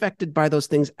cannot be affected by those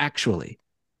things actually.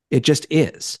 It just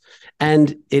is.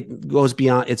 And it goes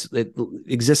beyond, it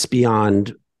exists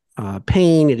beyond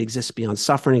pain. It exists beyond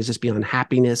suffering. It exists beyond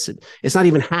happiness. It's not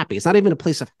even happy. It's not even a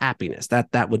place of happiness.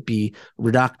 That would be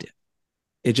reductive.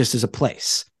 It just is a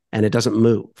place, and it doesn't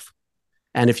move.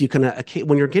 And if you can,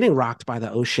 when you're getting rocked by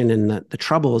the ocean and the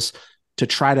troubles,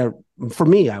 for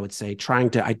me, I would say, trying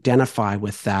to identify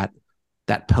with that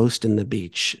post in the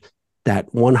beach,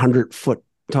 that 100-foot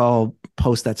tall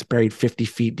post that's buried 50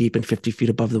 feet deep and 50 feet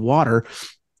above the water,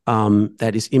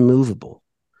 that is immovable.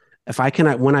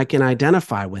 When I can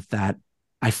identify with that,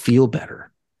 I feel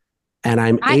better, and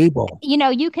I'm able.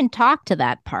 You can talk to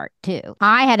that part too.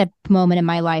 I had a moment in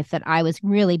my life that I was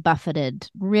really buffeted.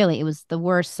 Really, it was the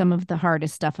worst, some of the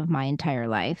hardest stuff of my entire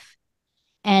life.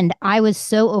 And I was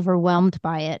so overwhelmed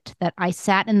by it that I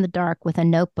sat in the dark with a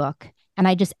notebook and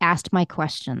I just asked my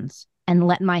questions and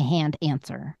let my hand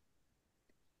answer.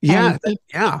 Yeah.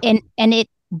 And it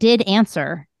did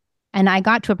answer. And I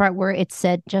got to a part where it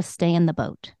said, just stay in the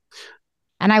boat.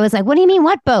 And I was like, what do you mean?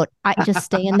 What boat? I just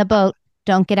stay in the boat.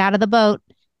 Don't get out of the boat.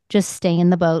 Just stay in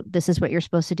the boat. This is what you're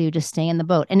supposed to do. Just stay in the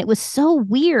boat. And it was so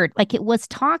weird. Like, it was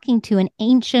talking to an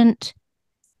ancient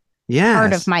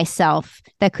part of myself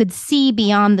that could see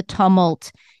beyond the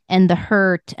tumult and the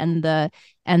hurt and the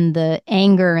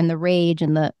anger and the rage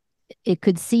and it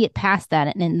could see it past that.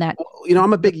 And in that,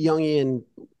 I'm a big Jungian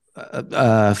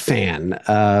fan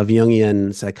of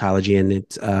Jungian psychology, and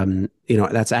it's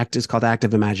it's called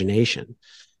active imagination.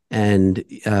 And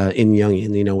in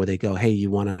Jungian, where they go, hey, you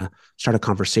want to start a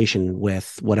conversation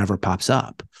with whatever pops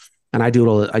up, and I do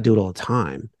it all the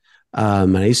time.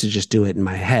 And I used to just do it in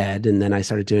my head, and then I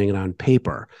started doing it on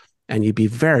paper. And you'd be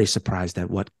very surprised at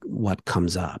what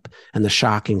comes up and the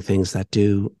shocking things that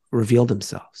do reveal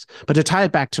themselves. But to tie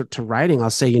it back to writing, I'll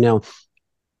say,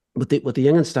 with the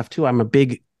Jungian stuff too, I'm a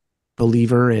big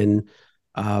believer in,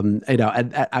 I'm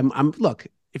look,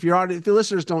 if the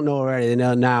listeners don't know already, they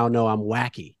know I'm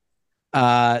wacky.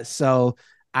 So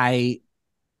I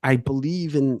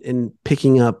believe in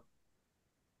picking up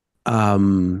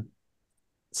um,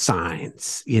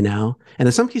 signs, you know, and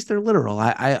in some cases they're literal.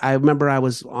 I remember while I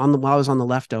was on the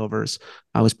leftovers,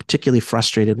 I was particularly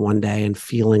frustrated one day and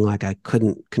feeling like I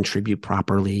couldn't contribute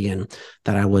properly and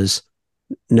that I was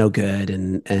no good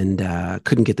and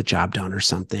couldn't get the job done or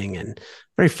something, and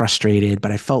very frustrated.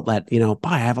 But I felt that, you know, boy,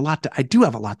 I do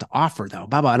have a lot to offer though.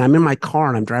 Blah, blah. And I'm in my car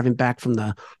and I'm driving back from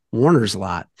the Warner's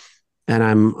lot, and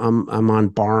I'm on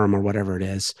Barham or whatever it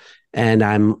is, and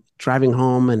I'm driving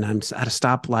home and I'm at a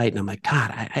stoplight and I'm like,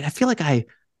 God, I feel like I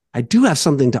do have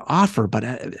something to offer,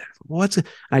 but what's it?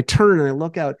 I turn and I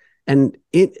look out, and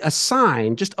a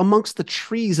sign just amongst the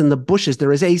trees and the bushes,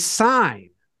 there is a sign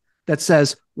that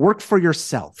says "Work for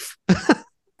yourself."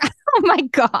 Oh my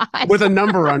God. With a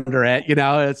number under it, you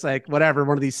know, it's like whatever,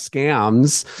 one of these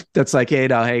scams that's like, hey,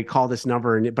 no, hey, call this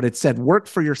number, but it said "Work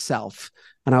for yourself,"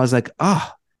 and I was like,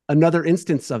 oh. Another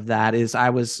instance of that is I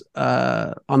was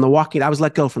I was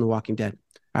let go from The Walking Dead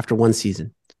after one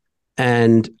season.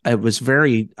 And it was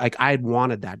very like I had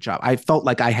wanted that job. I felt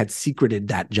like I had secreted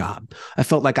that job. I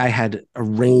felt like I had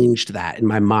arranged that in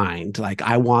my mind. Like,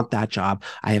 I want that job.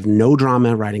 I have no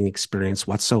drama writing experience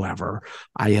whatsoever.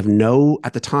 I have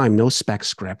at the time, no spec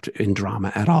script in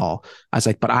drama at all. I was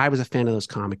like, but I was a fan of those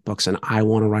comic books and I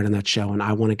want to write on that show and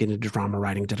I want to get into drama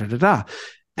writing, da da da da.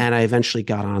 And I eventually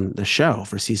got on the show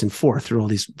for season 4 through all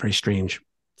these very strange,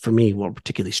 for me, what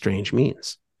particularly strange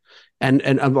means. And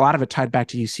a lot of it tied back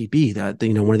to UCB.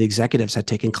 You know, one of the executives had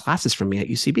taken classes from me at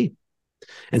UCB.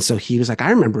 And so he was like,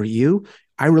 I remember you.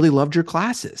 I really loved your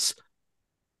classes.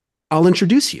 I'll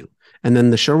introduce you. And then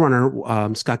the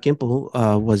showrunner, Scott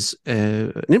Gimple, was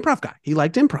an improv guy. He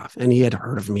liked improv and he had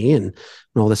heard of me and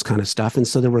all this kind of stuff. And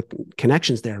so there were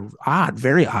connections there,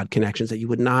 very odd connections that you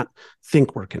would not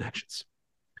think were connections.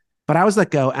 But I was let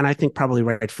go, and I think probably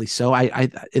rightfully so. I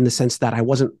in the sense that I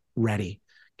wasn't ready.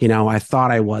 You know, I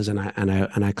thought I was, and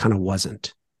I kind of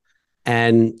wasn't.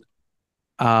 And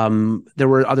there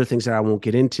were other things that I won't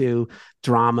get into,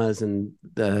 dramas and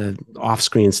the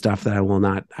off-screen stuff that I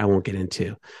won't get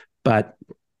into. But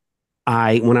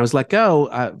when I was let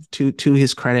go, to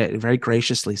his credit, very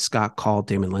graciously, Scott called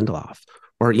Damon Lindelof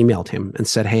or emailed him and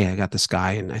said, "Hey, I got this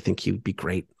guy, and I think he would be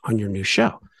great on your new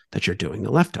show that you're doing,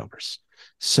 The Leftovers."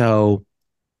 So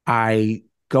I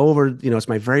go over, you know, it's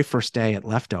my very first day at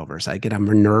Leftovers.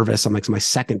 I'm nervous. I'm like, it's my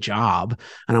second job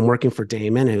and I'm working for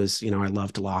Damon, who's, you know, I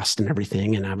loved Lost and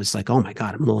everything. And I was like, oh my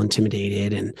God, I'm a little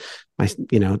intimidated. And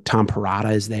Tom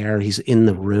Parada is there. He's in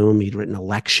the room. He'd written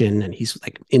Election and he's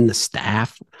like in the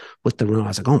staff with the room. I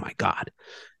was like, oh my God.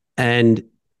 And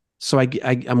so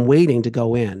I'm waiting to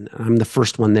go in. I'm the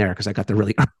first one there because I got there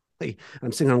really early.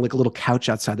 I'm sitting on like a little couch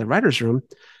outside the writer's room.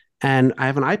 And I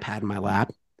have an iPad in my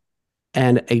lap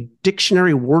and a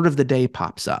dictionary word of the day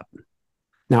pops up.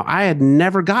 Now, I had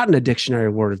never gotten a dictionary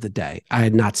word of the day. I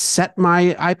had not set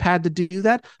my iPad to do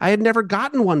that. I had never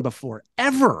gotten one before,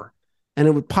 ever. And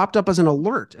it popped up as an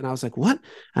alert. And I was like, what?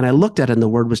 And I looked at it and the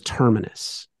word was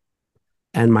terminus.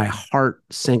 And my heart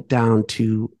sank down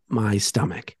to my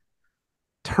stomach.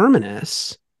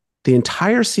 Terminus, the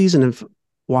entire season of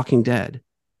Walking Dead,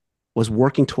 was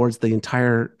working towards the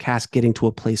entire cast getting to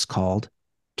a place called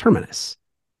Terminus,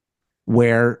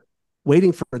 where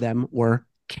waiting for them were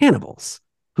cannibals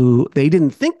who they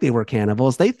didn't think they were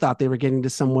cannibals. They thought they were getting to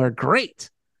somewhere great.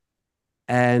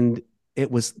 And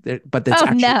it was, but it's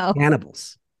actually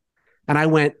cannibals.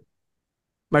 And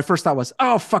my first thought was,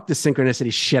 oh, fuck this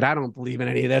synchronicity shit. I don't believe in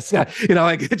any of this. You know,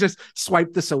 like just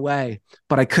swipe this away.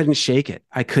 But I couldn't shake it.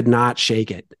 I could not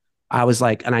shake it. I was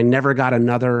like, and I never got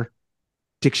another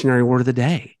dictionary word of the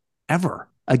day ever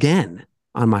again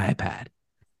on my iPad.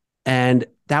 And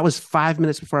that was 5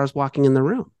 minutes before I was walking in the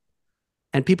room.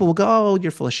 And people will go, oh, you're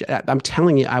full of shit. I'm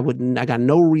telling you, I got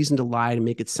no reason to lie to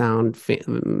make it sound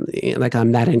like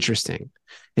I'm that interesting.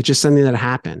 It's just something that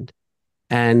happened.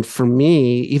 And for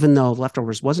me, even though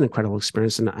Leftovers was an incredible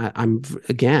experience, and I'm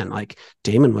again, like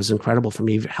Damon was incredible for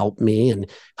me, helped me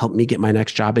get my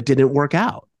next job. It didn't work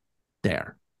out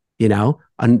there, you know,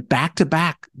 on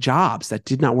back-to-back jobs that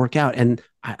did not work out. And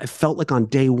I felt like on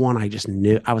day one, I just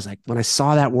knew. I was like, when I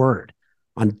saw that word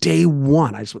on day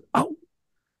one, I just went, oh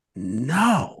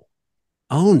no.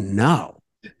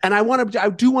 And I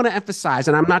do want to emphasize,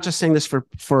 and I'm not just saying this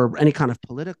for any kind of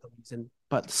political reason,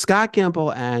 but Scott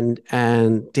Gimple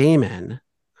and Damon,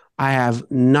 I have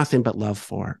nothing but love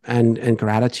for and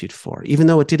gratitude for, even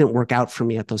though it didn't work out for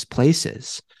me at those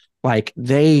places. Like,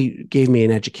 they gave me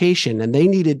an education, and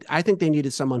I think they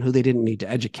needed someone who they didn't need to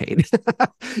educate,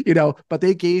 you know, but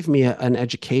they gave me an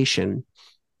education,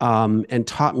 and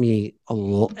taught me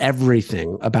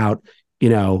everything about, you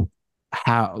know,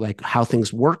 how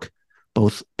things work,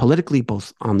 both politically,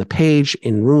 both on the page,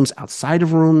 in rooms, outside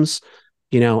of rooms,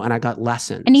 and I got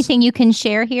lessons. Anything you can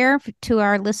share here to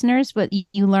our listeners, what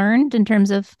you learned in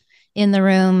terms of in the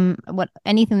room,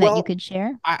 anything that you could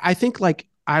share? I think like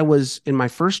I was in my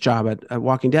first job at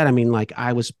Walking Dead. I mean, like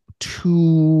I was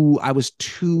too out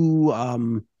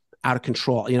of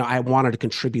control. I wanted to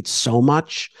contribute so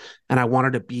much, and I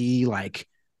wanted to be like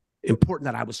important,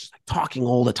 that I was just, like, talking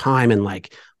all the time and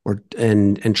like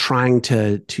and trying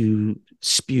to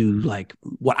spew like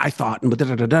what I thought and da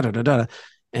da da da da da.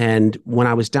 And when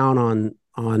I was down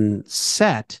on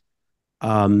set,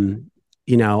 I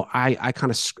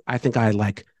think I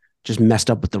like just messed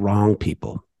up with the wrong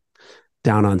people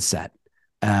down on set.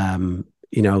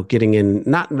 Getting in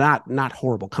not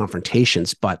horrible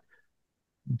confrontations, but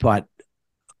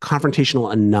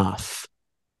confrontational enough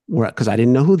because I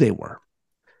didn't know who they were.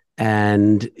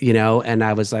 And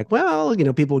I was like, well,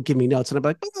 people would give me notes and I'd be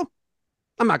like, well,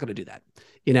 I'm not going to do that,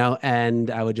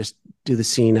 and I would just do the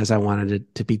scene as I wanted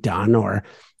it to be done, or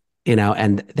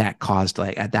and that caused,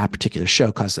 like, at that particular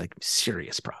show, caused like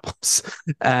serious problems.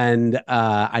 And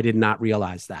I did not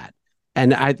realize that.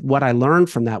 And what I learned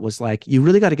from that was, like, you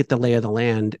really got to get the lay of the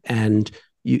land, and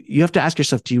you have to ask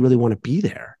yourself, do you really want to be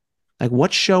there? Like,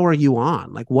 what show are you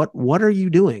on? Like, what are you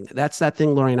doing? That's that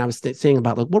thing, Lori, and I was saying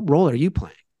about, like, what role are you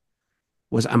playing?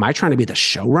 Am I trying to be the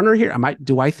showrunner here?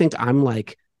 Do I think I'm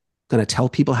like going to tell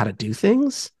people how to do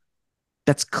things?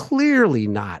 That's clearly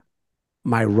not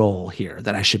my role here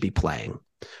that I should be playing.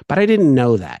 But I didn't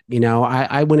know that.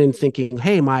 I went in thinking,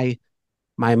 hey, my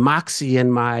moxie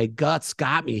and my guts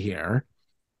got me here.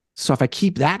 So if I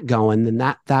keep that going,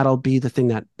 then that'll be the thing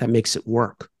that makes it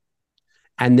work.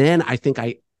 And then I think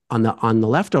on the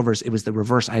leftovers, it was the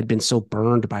reverse. I had been so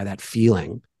burned by that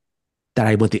feeling that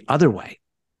I went the other way,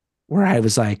 where I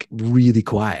was like really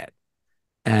quiet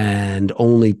and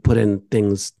only put in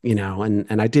things,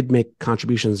 and I did make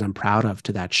contributions I'm proud of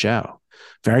to that show,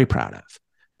 very proud of.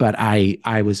 But I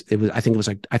think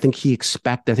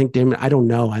Damon, I don't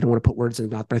know, I don't want to put words in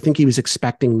his mouth, but I think he was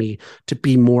expecting me to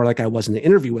be more like I was in the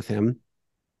interview with him,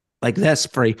 like this,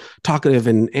 very talkative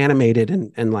and animated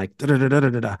and like da da da da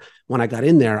da da. When I got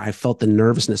in there, I felt the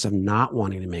nervousness of not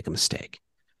wanting to make a mistake,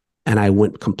 and I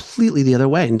went completely the other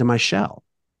way into my shell.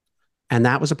 And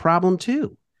that was a problem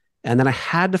too. And then I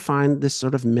had to find this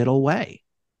sort of middle way,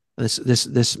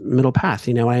 this middle path.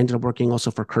 I ended up working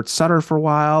also for Kurt Sutter for a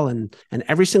while. And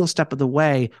every single step of the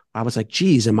way, I was like,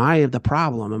 geez, am I the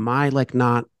problem? Am I like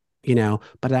not,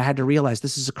 but I had to realize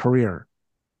this is a career,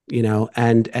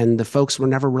 and the folks were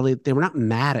they were not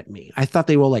mad at me. I thought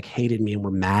they all like hated me and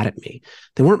were mad at me.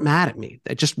 They weren't mad at me.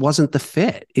 It just wasn't the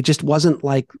fit. It just wasn't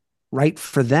like right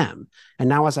for them. And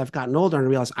now as I've gotten older and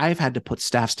realized I've had to put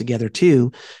staffs together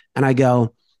too, and I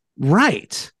go,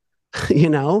 right,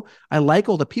 I like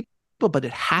all the people, but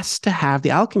it has to have the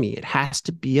alchemy. It has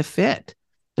to be a fit.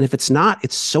 And if it's not,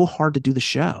 it's so hard to do the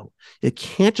show. You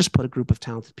can't just put a group of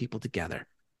talented people together.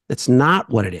 That's not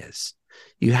what it is.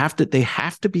 They have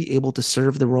to be able to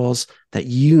serve the roles that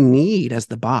you need as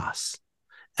the boss.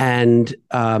 And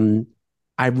I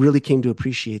really came to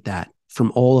appreciate that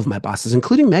from all of my bosses,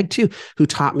 including Meg too, who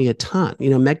taught me a ton.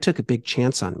 Meg took a big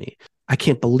chance on me. I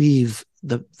can't believe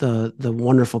the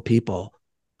wonderful people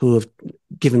who have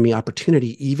given me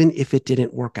opportunity, even if it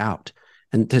didn't work out.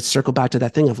 And to circle back to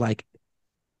that thing of like,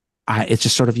 it's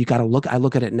just sort of, I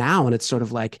look at it now and it's sort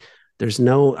of like, there's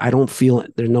no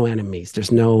enemies.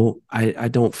 I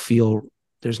don't feel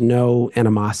there's no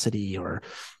animosity, or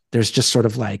there's just sort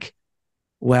of like,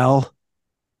 well,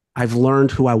 I've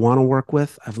learned who I want to work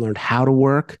with. I've learned how to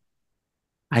work.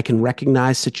 I can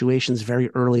recognize situations very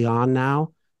early on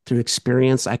now through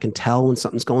experience. I can tell when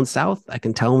something's going south. I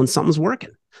can tell when something's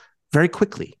working very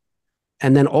quickly.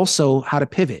 And then also how to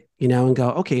pivot, and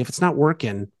go, okay, if it's not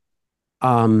working, what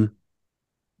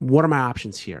are my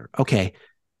options here? Okay.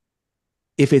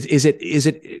 Is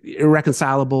it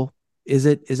irreconcilable? Is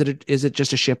it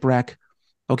just a shipwreck?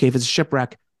 Okay. If it's a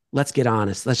shipwreck, let's get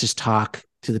honest. Let's just talk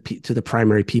to the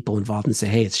primary people involved and say,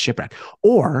 hey, it's shipwreck.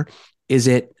 Or is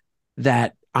it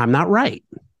that I'm not right,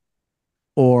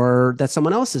 or that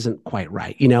someone else isn't quite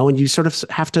right, and you sort of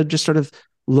have to just sort of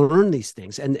learn these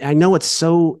things. And I know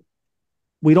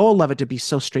we'd all love it to be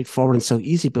so straightforward and so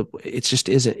easy, but it just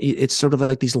isn't. It's sort of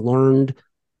like these learned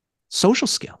social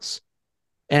skills.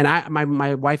 And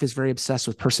my wife is very obsessed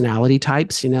with personality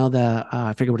types.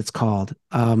 I forget what it's called. Is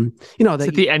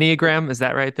it the Enneagram? Is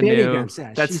that right?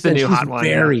 That's the new hot one.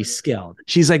 Very skilled.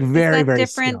 She's like very, very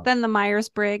different skilled. Than the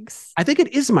Myers-Briggs? I think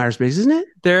it is Myers-Briggs, isn't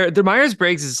it? The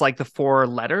Myers-Briggs is like the 4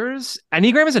 letters.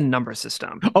 Enneagram is a number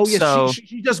system. Oh yeah, so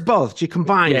she does both. She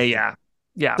combines. Yeah.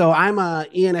 Yeah. So I'm a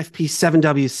ENFP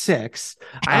 7W6.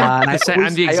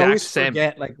 I'm the exact same.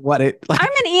 Forget like what it. Like, I'm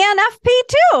an ENFP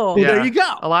too. Well, there you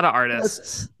go. A lot of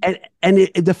artists. And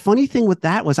the funny thing with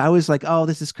that was I was like, oh,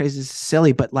 this is crazy, this is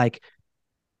silly, but like,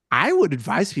 I would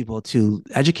advise people to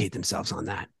educate themselves on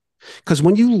that. Because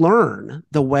when you learn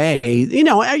the way,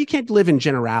 you can't live in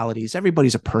generalities.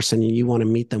 Everybody's a person, and you want to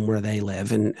meet them where they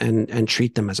live and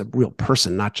treat them as a real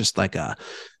person, not just like a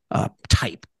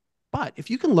type. But if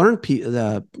you can learn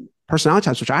the personality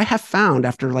types, which I have found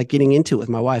after like getting into it with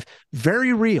my wife,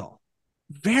 very real,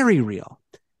 very real.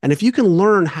 And if you can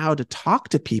learn how to talk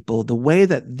to people the way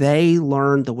that they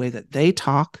learn, the way that they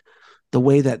talk, the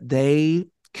way that they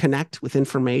connect with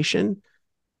information,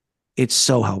 it's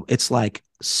like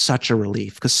such a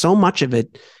relief, because so much of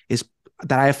it is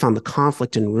that I have found the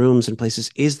conflict in rooms and places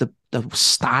is the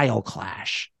style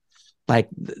clash. Like,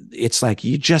 it's like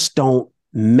you just don't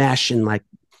mesh in like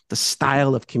the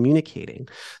style of communicating.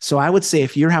 So I would say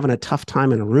if you're having a tough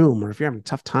time in a room, or if you're having a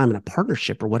tough time in a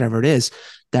partnership or whatever it is,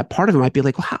 that part of it might be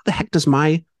like, well, how the heck does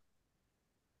make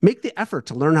the effort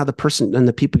to learn how the person and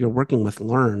the people you're working with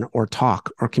learn or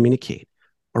talk or communicate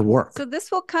or work. So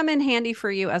this will come in handy for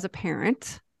you as a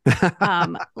parent,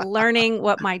 learning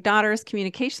what my daughter's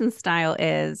communication style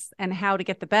is and how to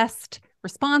get the best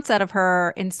response out of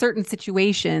her in certain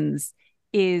situations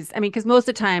because most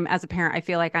of the time as a parent, I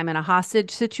feel like I'm in a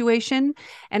hostage situation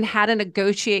and how to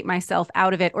negotiate myself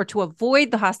out of it or to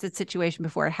avoid the hostage situation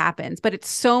before it happens. But it's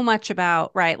so much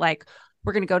about, right, like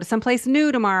we're going to go to someplace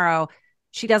new tomorrow.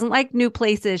 She doesn't like new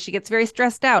places. She gets very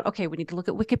stressed out. Okay, we need to look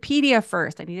at Wikipedia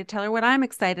first. I need to tell her what I'm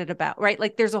excited about, right?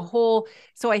 Like there's a whole,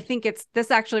 so I think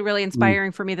this actually really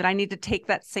inspiring for me that I need to take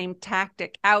that same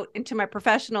tactic out into my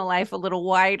professional life a little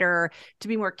wider, to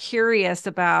be more curious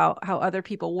about how other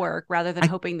people work rather than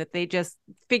hoping that they just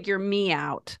figure me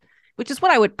out, which is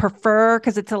what I would prefer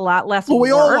because it's a lot less work,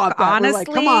 we all want that. Honestly. Like,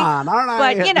 come on, aren't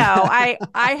I? But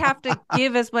I have to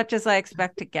give as much as I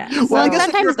expect to get. So well, I guess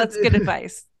sometimes that's good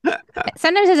advice.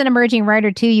 Sometimes as an emerging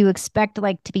writer too, you expect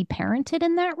like to be parented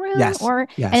in that room, yes. And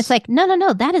it's like,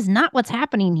 no, that is not what's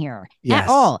happening here yes. at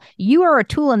all. You are a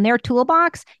tool in their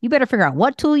toolbox. You better figure out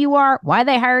what tool you are, why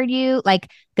they hired you,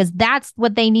 like, because that's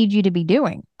what they need you to be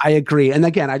doing. I agree. And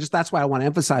again, that's why I want to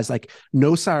emphasize, like,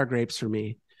 no sour grapes for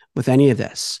me with any of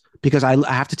this, because I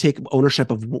have to take ownership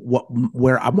of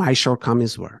where my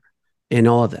shortcomings were in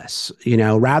all of this,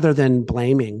 rather than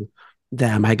blaming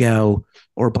them,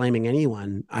 or blaming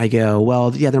anyone, I go,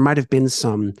 well, yeah, there might have been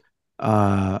some,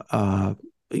 there might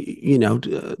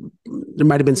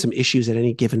have been some issues at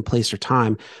any given place or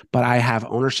time, but I have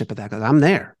ownership of that because I'm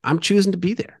there. I'm choosing to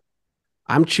be there.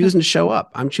 I'm choosing to show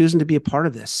up. I'm choosing to be a part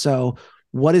of this. So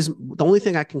the only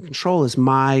thing I can control is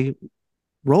my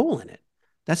role in it.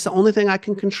 That's the only thing I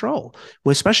can control,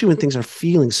 especially when things are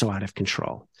feeling so out of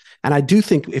control. And I do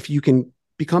think if you can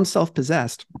become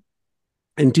self-possessed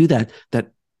and do that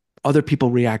other people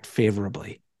react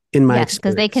favorably, in my experience.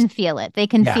 Because they can feel it. They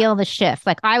can feel the shift.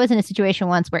 Like I was in a situation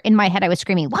once where in my head I was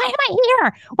screaming, why am I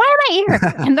here? Why am I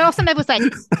here? And then all of a sudden I was like,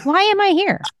 why am I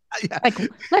here? Yeah. Like,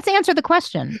 let's answer the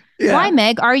question. Yeah. Why,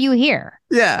 Meg, are you here?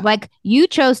 Yeah. Like you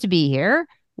chose to be here.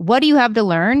 What do you have to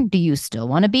learn? Do you still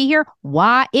want to be here?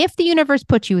 Why? If the universe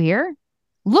put you here,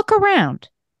 look around.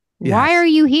 Yes. Why are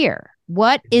you here?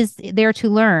 What is there to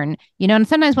learn? And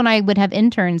sometimes when I would have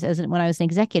interns when I was an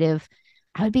executive,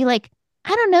 I would be like,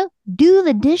 I don't know, do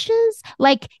the dishes.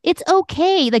 Like, it's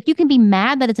okay. Like, you can be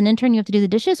mad that it's an intern, you have to do the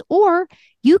dishes, or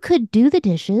you could do the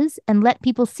dishes and let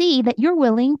people see that you're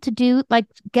willing to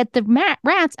get the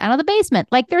rats out of the basement.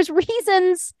 Like, there's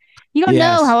reasons. You don't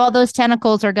know how all those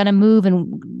tentacles are going to move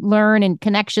and learn and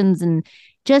connections, and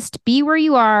just be where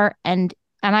you are. And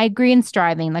I agree in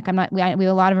striving. Like we have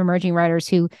a lot of emerging writers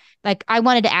who, like, I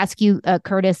wanted to ask you,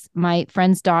 Curtis, my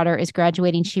friend's daughter is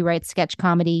graduating. She writes sketch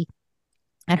comedy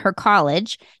at her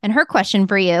college. And her question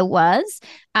for you was,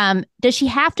 does she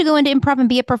have to go into improv and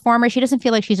be a performer? She doesn't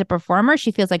feel like she's a performer.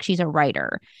 She feels like she's a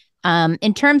writer.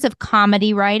 In terms of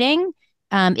comedy writing,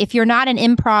 if you're not an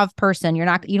improv person, you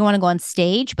don't want to go on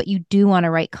stage, but you do want to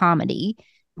write comedy.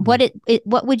 What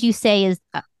would you say is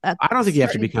I don't think you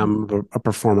have to become a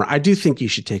performer. I do think you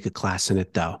should take a class in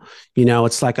it, though.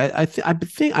 It's like I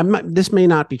think this may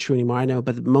not be true anymore. I know,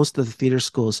 but most of the theater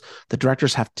schools, the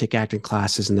directors have to take acting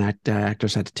classes, and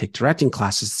actors had to take directing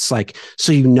classes. It's like,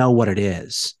 so you know what it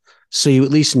is, so you at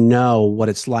least know what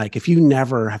it's like. If you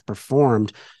never have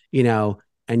performed,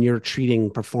 and you're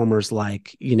treating performers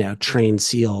like trained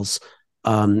SEALs,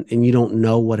 and you don't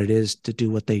know what it is to do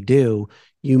what they do,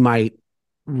 you might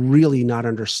really not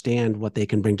understand what they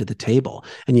can bring to the table.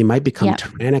 And you might become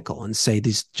tyrannical and say,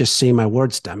 these, just say my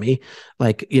words, dummy.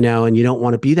 Like, you know, and you don't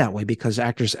want to be that way because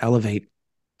actors elevate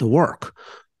the work.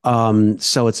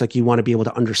 So it's like, you want to be able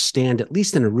to understand, at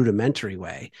least in a rudimentary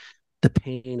way, the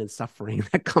pain and suffering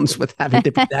that comes with having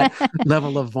to be that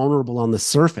level of vulnerable on the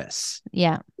surface.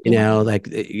 Yeah. You know, like,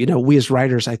 you know, we as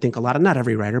writers, I think a lot of, not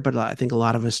every writer, but I think a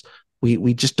lot of us,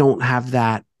 we just don't have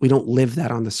that. We don't live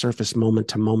that on the surface moment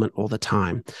to moment all the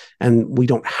time. And we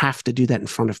don't have to do that in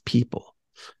front of people.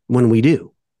 When we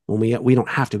do, when we don't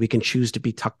have to, we can choose to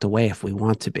be tucked away if we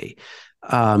want to be.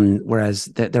 Whereas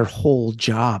their whole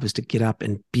job is to get up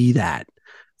and be that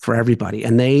for everybody.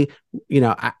 And they, you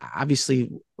know, obviously,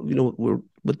 you know,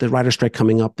 with the writer strike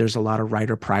coming up, there's a lot of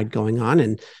writer pride going on,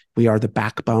 and we are the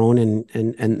backbone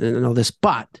and all this.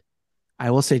 But I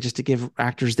will say, just to give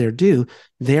actors their due,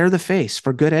 they're the face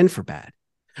for good and for bad.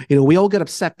 You know, we all get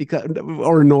upset because,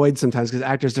 or annoyed sometimes, because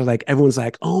actors are like, everyone's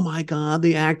like, oh my God,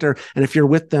 the actor. And if you're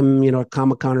with them, you know, at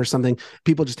Comic-Con or something,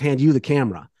 people just hand you the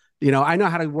camera. You know, I know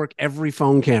how to work every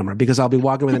phone camera because I'll be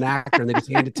walking with an actor and they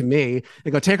just hand it to me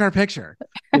and go, take our picture.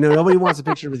 You know, nobody wants a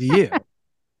picture with you.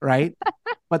 Right.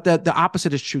 But the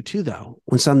opposite is true too, though.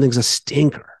 When something's a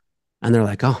stinker and they're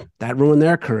like, oh, that ruined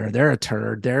their career. They're a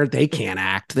turd. They can't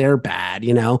act. They're bad.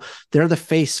 You know, they're the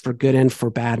face for good and for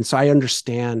bad. And so I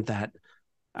understand that.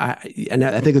 And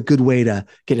I think a good way to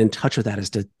get in touch with that is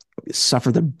to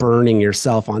suffer the burning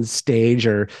yourself on stage,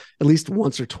 or at least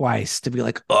once or twice, to be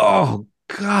like, oh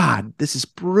God, this is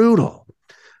brutal.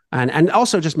 And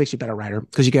also just makes you a better writer,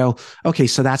 because you go, okay,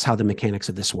 so that's how the mechanics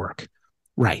of this work.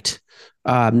 Right.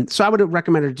 So I would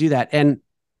recommend her to do that. And,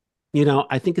 you know,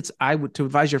 I think to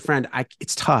advise your friend,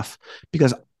 it's tough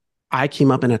because I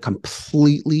came up in a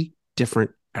completely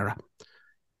different era.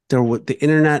 The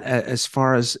internet, as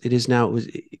far as it is now,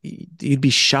 you'd be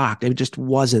shocked. There just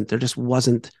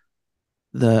wasn't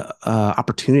the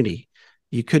opportunity.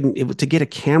 You couldn't, to get a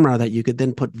camera that you could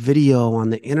then put video on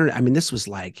the internet. I mean, this was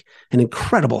like an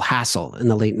incredible hassle in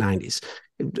the late 90s.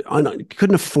 You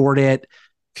couldn't afford it.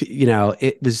 You know,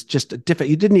 it was just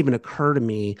different. It didn't even occur to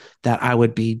me that I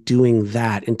would be doing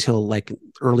that until like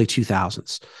early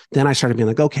 2000s. Then I started being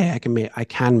like, okay, I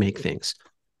can make things.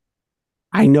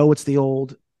 I know it's the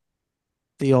old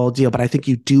deal, but I think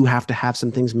you do have to have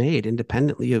some things made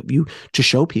independently of you to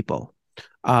show people.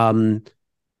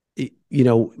 You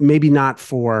know, maybe not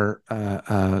for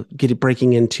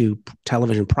breaking into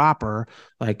television proper,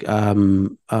 like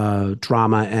drama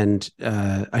and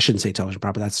I shouldn't say television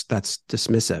proper. That's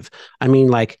dismissive. I mean,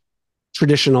 like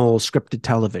traditional scripted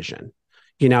television.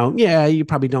 You know, yeah, you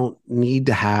probably don't need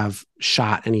to have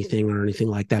shot anything or anything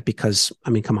like that, because I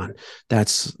mean, come on,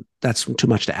 that's too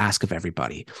much to ask of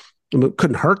everybody. It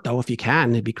couldn't hurt though. If you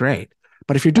can, it'd be great.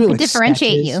 But if you're doing like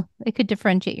differentiate sketches, it could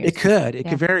differentiate you. It could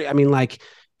vary. I mean, like,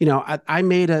 you know, I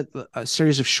made a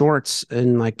series of shorts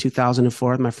in like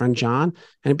 2004 with my friend John,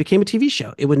 and it became a TV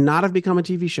show. It would not have become a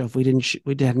TV show if we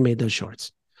hadn't made those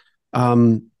shorts.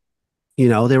 You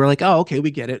know, they were like, oh, okay,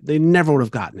 we get it. They never would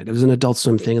have gotten it. It was an Adult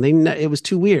Swim thing, and it was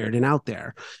too weird and out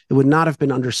there. It would not have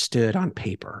been understood on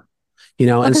paper. You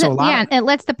know, and so it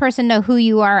lets the person know who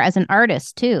you are as an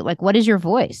artist too. Like, what is your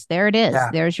voice? There it is. Yeah.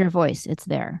 There's your voice. It's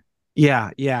there.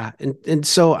 Yeah, yeah, and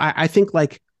so I think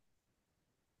like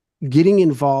getting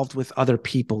involved with other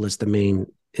people is the main,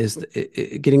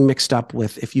 getting mixed up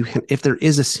with, if there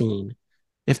is a scene,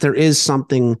 if there is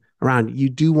something around, you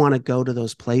do want to go to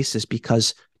those places,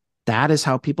 because that is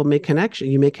how people make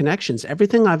connection. You make connections.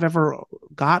 Everything I've ever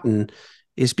gotten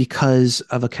is because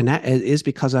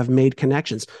I've made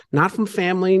connections, not from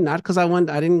family, not because I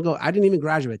didn't even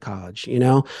graduate college, you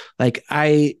know, like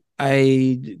I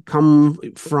come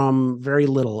from very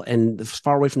little and as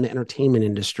far away from the entertainment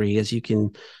industry as you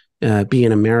can be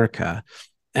in America.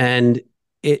 And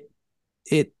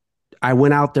I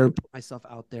went out there, put myself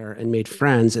out there and made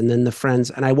friends. And then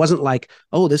and I wasn't like,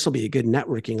 oh, this will be a good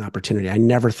networking opportunity. I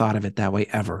never thought of it that way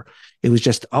ever. It was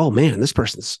just, oh man, this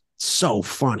person's so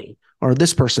funny. Or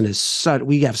this person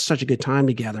we have such a good time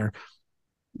together.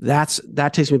 That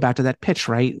takes me back to that pitch,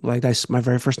 right? Like my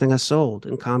very first thing I sold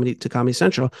in Comedy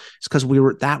Central is because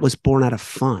that was born out of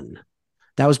fun.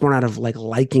 That was born out of like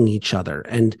liking each other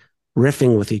and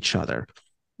riffing with each other.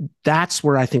 That's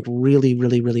where I think really,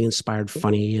 really, really inspired,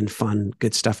 funny and fun,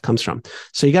 good stuff comes from.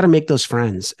 So you got to make those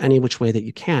friends any which way that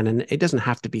you can. And it doesn't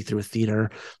have to be through a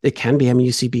theater. It can be. I mean,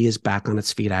 UCB is back on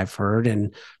its feet, I've heard.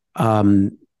 And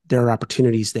there are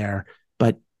opportunities there.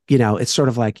 But, you know, it's sort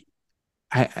of like,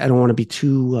 I don't want to be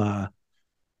too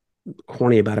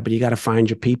corny about it, but you got to find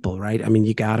your people, right? I mean,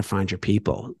 you got to find your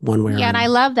people one way or Yeah, and I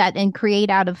another. love that and create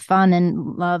out of fun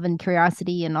and love and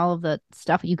curiosity and all of the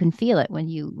stuff. You can feel it when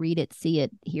you read it, see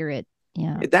it, hear it.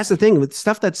 Yeah. That's the thing with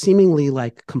stuff that's seemingly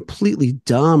like completely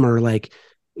dumb or like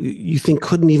you think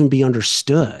couldn't even be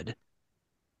understood.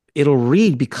 It'll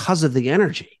read because of the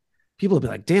energy. People will be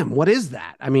like, damn, what is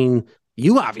that? I mean,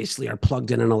 you obviously are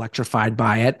plugged in and electrified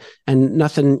by it, and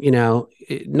nothing,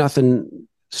 nothing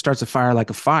starts a fire like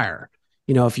a fire.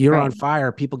 If you're Right. on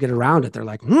fire, people get around it. They're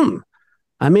like,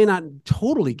 I may not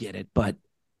totally get it, but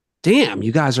damn,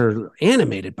 you guys are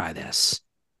animated by this.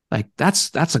 Like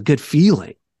that's a good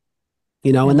feeling, I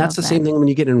and that's love the that. same thing when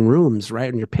you get in rooms, right?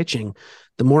 And you're pitching,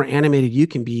 the more animated you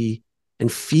can be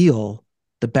and feel,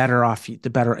 the better off, the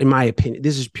better, in my opinion.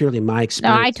 This is purely my No, I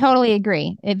experience. totally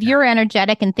agree. If Yeah. you're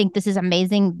energetic and think this is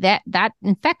amazing, that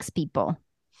infects people.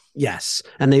 Yes,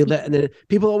 and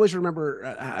people always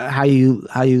remember how you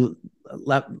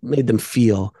made them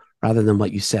feel rather than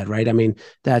what you said, right? I mean,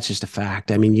 that's just a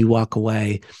fact. I mean, you walk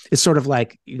away. It's sort of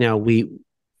like we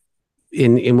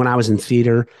in when I was in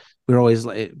theater, we were always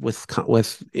like with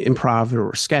improv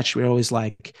or sketch. We were always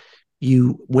like,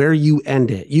 where you end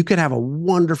it. You could have a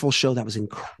wonderful show that was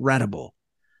incredible.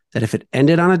 That if it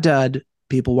ended on a dud,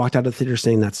 people walked out of the theater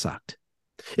saying that sucked.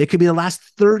 It could be the last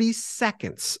 30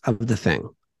 seconds of the thing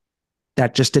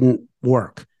that just didn't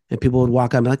work. And people would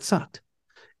walk out and be like, sucked.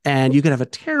 And you could have a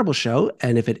terrible show.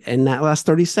 And if it in that last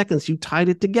 30 seconds, you tied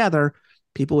it together,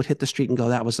 people would hit the street and go,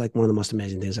 that was like one of the most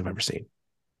amazing things I've ever seen.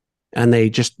 And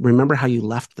they just remember how you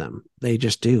left them. They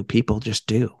just do. People just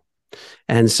do.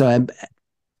 And so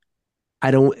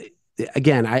I don't,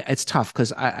 again, it's tough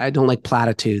because I don't like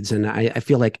platitudes. And I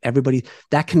feel like everybody,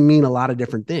 that can mean a lot of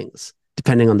different things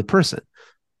depending on the person,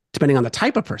 depending on the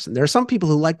type of person. There are some people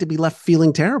who like to be left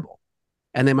feeling terrible.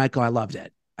 And they might go, I loved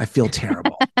it. I feel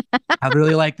terrible. I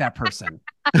really like that person.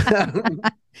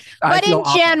 But in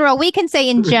general, we can say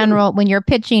in general, when you're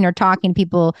pitching or talking to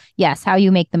people, yes, how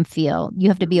you make them feel. You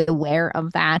have to be aware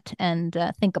of that and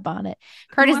think about it.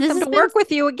 Curtis, you want them to work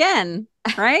with you again,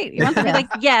 right? You want them to be like,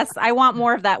 yes, I want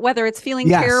more of that, whether it's feeling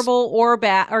terrible or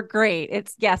bad or great.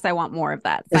 It's yes, I want more of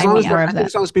that. As long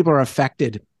as people are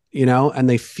affected, and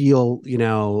they feel,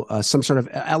 some sort of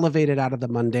elevated out of the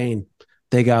mundane.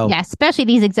 They go, yeah, especially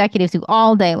these executives who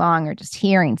all day long are just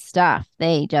hearing stuff.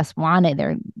 They just want it.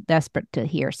 They're desperate to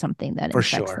hear something that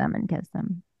infects them and gives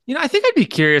them. I think I'd be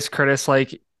curious, Curtis,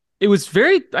 like it was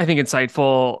very, I think,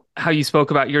 insightful how you spoke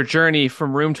about your journey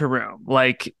from room to room.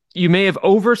 Like you may have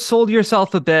oversold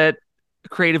yourself a bit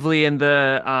creatively in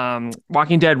the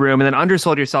Walking Dead room and then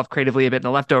undersold yourself creatively a bit in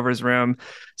the Leftovers room.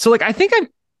 So like, I think I'm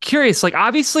curious, like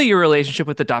obviously your relationship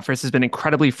with the Duffers has been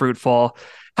incredibly fruitful.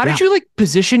 How did you like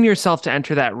position yourself to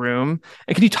enter that room?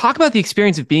 And can you talk about the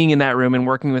experience of being in that room and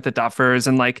working with the Duffers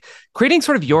and like creating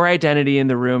sort of your identity in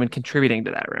the room and contributing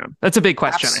to that room? That's a big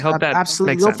question. I hope that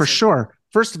absolutely makes sense. For sure.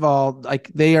 First of all,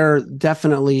 like they are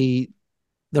definitely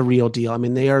the real deal. I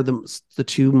mean, they are the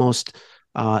two most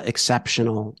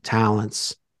exceptional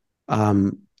talents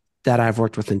that I've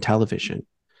worked with in television.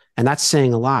 And that's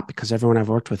saying a lot because everyone I've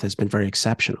worked with has been very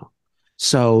exceptional.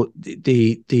 So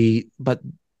but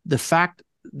the fact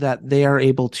that they are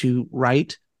able to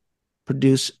write,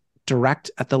 produce,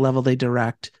 direct at the level they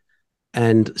direct,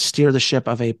 and steer the ship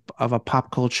of a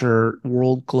pop culture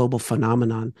world global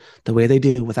phenomenon the way they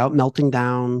do without melting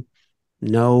down.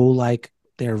 No, like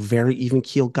they're very even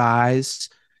keeled guys.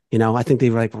 I think they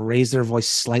like raised their voice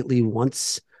slightly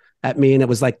once at me, and it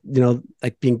was like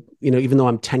like being even though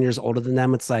I'm 10 years older than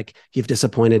them, it's like you've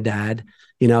disappointed dad.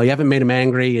 You haven't made him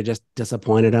angry, you just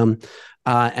disappointed him.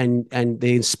 And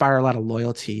they inspire a lot of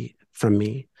loyalty from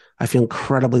me. I feel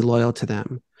incredibly loyal to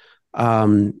them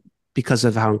because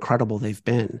of how incredible they've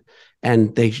been.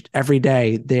 And every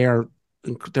day their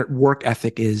work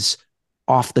ethic is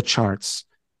off the charts.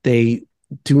 They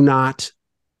do not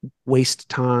waste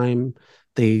time.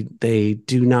 They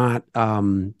do not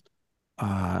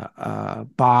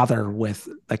bother with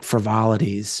like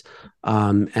frivolities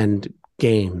and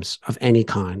games of any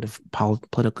kind, of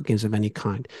political games of any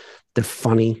kind. They're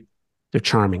funny, they're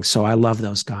charming. So I love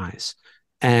those guys.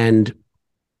 And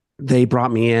they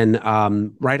brought me in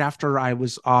right after I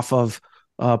was off of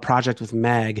a project with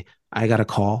Meg. I got a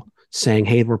call saying,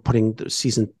 hey, we're putting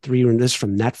season 3, and this is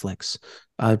from Netflix,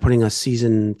 putting a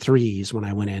season 3 is when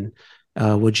I went in.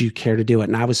 Would you care to do it?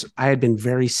 And I had been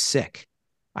very sick.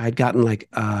 I had gotten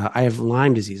I have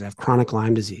Lyme disease. I have chronic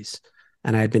Lyme disease.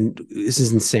 And this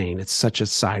is insane. It's such a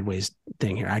sideways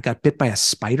thing here. I got bit by a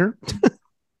spider.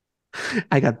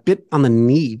 I got bit on the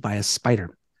knee by a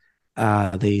spider.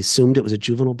 They assumed it was a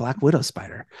juvenile black widow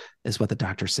spider, is what the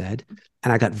doctor said.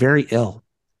 And I got very ill.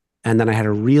 And then I had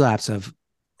a relapse of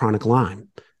chronic Lyme.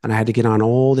 And I had to get on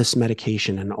all this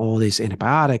medication and all these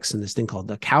antibiotics and this thing called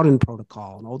the Cowden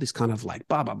protocol and all these kind of like,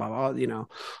 blah, blah, blah, blah, you know,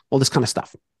 all this kind of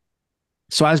stuff.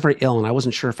 So I was very ill and I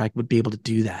wasn't sure if I would be able to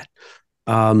do that.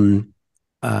 Um,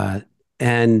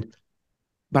 and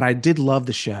but I did love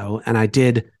the show and I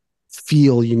did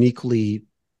feel uniquely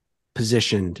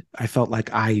positioned. I felt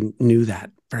like I knew that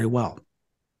very well.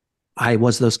 I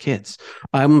was those kids.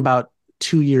 I'm about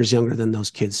 2 years younger than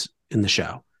those kids in the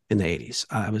show in the 80s.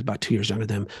 I was about 2 years younger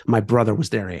than them. My brother was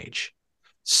their age.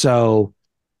 So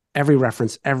every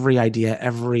reference, every idea,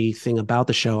 everything about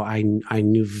the show, I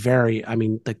knew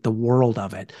like the world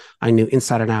of it. I knew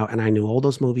inside and out, and I knew all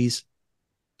those movies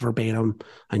verbatim.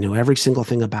 I knew every single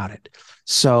thing about it.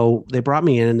 So they brought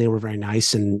me in and they were very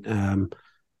nice. And,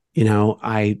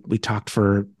 we talked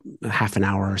for half an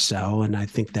hour or so, and I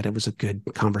think that it was a good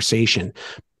conversation.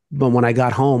 But when I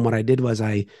got home, what I did was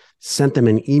I sent them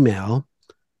an email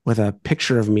with a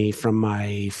picture of me from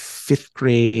my 5th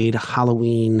grade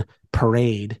Halloween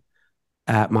parade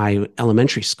at my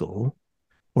elementary school,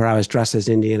 where I was dressed as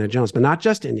Indiana Jones, but not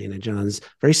just Indiana Jones,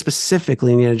 very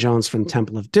specifically Indiana Jones from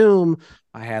Temple of Doom.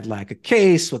 I had like a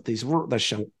case with the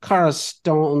Shankara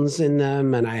stones in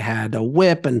them, and I had a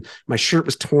whip, and my shirt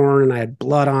was torn, and I had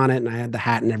blood on it, and I had the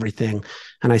hat and everything.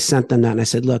 And I sent them that, and I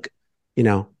said, look,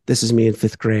 this is me in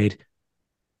 5th grade.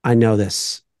 I know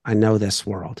this. I know this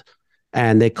world.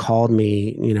 And they called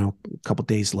me, a couple of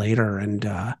days later, and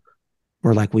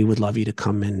were like, we would love you to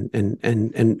come in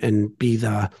and be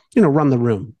the, run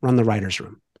the writer's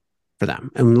room for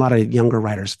them. And a lot of younger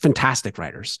writers, fantastic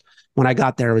writers. When I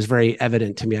got there, it was very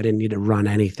evident to me I didn't need to run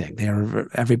anything.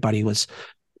 Everybody was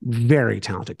very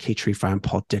talented. Kate Trefine,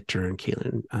 Paul Dichter, and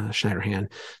Caitlin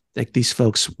Schneiderhan. Like, these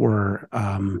folks were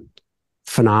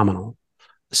phenomenal.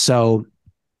 So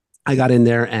I got in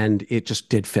there and it just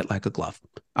did fit like a glove.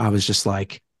 I was just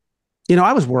like,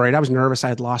 I was worried. I was nervous. I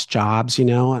had lost jobs,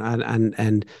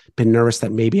 and been nervous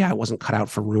that maybe I wasn't cut out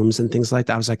for rooms and things like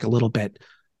that. I was like a little bit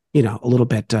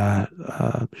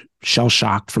shell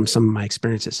shocked from some of my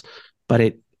experiences, but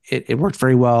it worked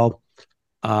very well.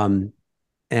 And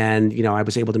I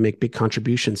was able to make big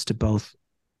contributions to both,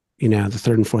 the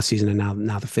 3rd and 4th season, and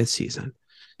now the 5th season.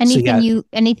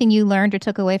 Anything you learned or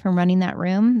took away from running that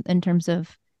room in terms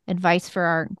of advice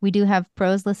we do have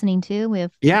pros listening too. We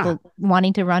have people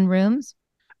wanting to run rooms.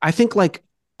 I think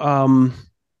one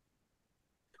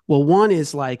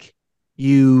is like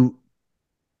and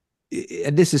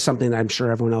this is something that I'm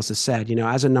sure everyone else has said,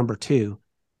 as a number 2,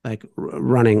 like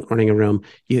running a room,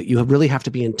 you really have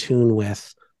to be in tune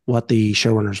with what the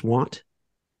showrunners want.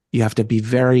 You have to be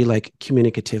very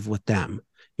communicative with them,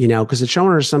 because the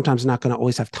showrunner is sometimes not going to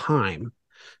always have time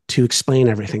to explain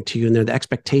everything to you. And the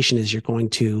expectation is you're going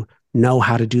to know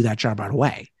how to do that job right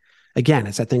away. Again,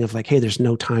 it's that thing of like, hey, there's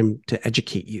no time to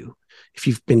educate you. If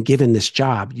you've been given this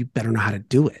job, you better know how to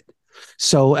do it.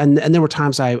 So, and there were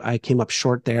times I came up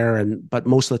short there, but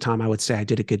most of the time I would say I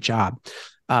did a good job.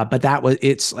 But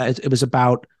it was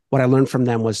about what I learned from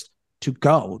them was to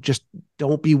go. Just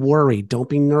don't be worried. Don't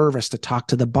be nervous to talk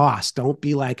to the boss. Don't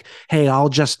be like, hey, I'll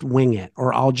just wing it,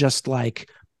 or I'll just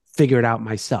figure it out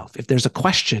myself. If there's a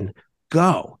question,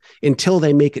 go until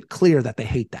they make it clear that they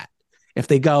hate that. If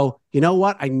they go, you know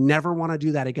what, I never want to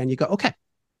do that again, you go,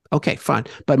 okay, fine.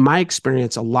 But my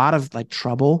experience, a lot of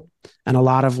trouble and a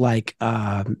lot of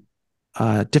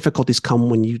difficulties come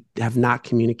when you have not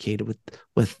communicated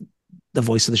with the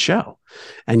voice of the show,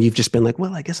 and you've just been like,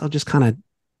 well, I guess I'll just kind of,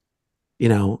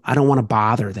 I don't want to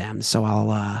bother them, so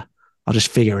I'll just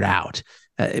figure it out.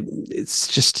 It's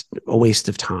just a waste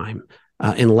of time.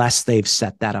 Unless they've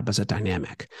set that up as a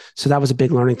dynamic. So that was a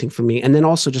big learning thing for me. And then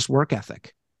also just work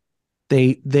ethic.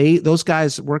 Those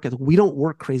guys work ethic. We don't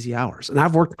work crazy hours. And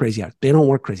I've worked crazy hours. They don't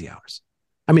work crazy hours.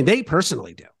 I mean, they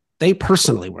personally do. They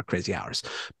personally work crazy hours,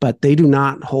 but they do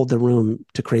not hold the room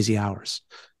to crazy hours.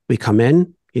 We come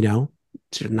in, to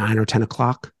 9 or 10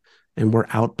 o'clock, and we're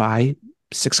out by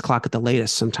 6 o'clock at the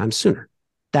latest, sometimes sooner.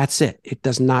 That's it. It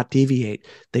does not deviate.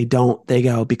 They go,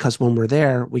 because when we're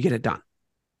there, we get it done.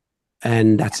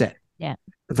 And that's it. Yeah.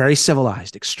 Very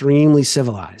civilized, extremely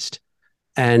civilized.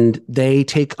 And they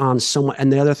take on so much.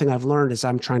 And the other thing I've learned as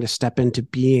I'm trying to step into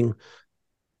being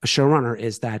a showrunner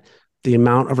is that the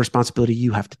amount of responsibility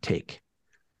you have to take.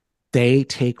 They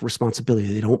take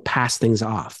responsibility. They don't pass things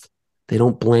off. They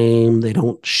don't blame. They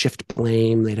don't shift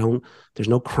blame. There's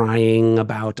no crying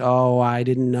about, oh, I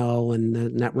didn't know, and the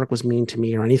network was mean to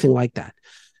me, or anything like that.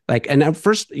 And at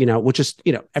first, which is,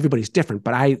 everybody's different,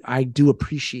 but I do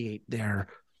appreciate their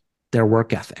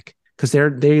work ethic, because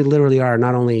they literally are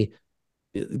not only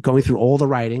going through all the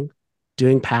writing,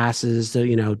 doing passes,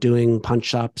 doing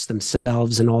punch ups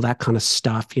themselves and all that kind of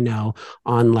stuff,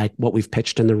 on like what we've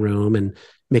pitched in the room and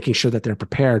making sure that they're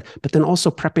prepared, but then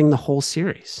also prepping the whole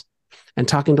series and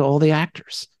talking to all the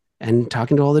actors and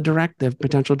talking to all the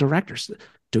potential directors,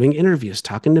 doing interviews,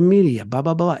 talking to media, blah,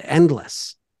 blah, blah,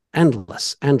 endless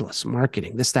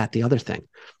marketing, this, that, the other thing.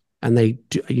 And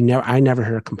I never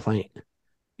hear a complaint,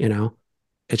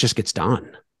 it just gets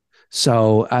done.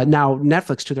 So now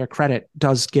Netflix, to their credit,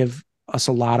 does give us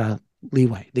a lot of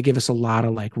leeway. They give us a lot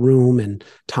of like room and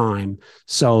time.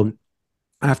 So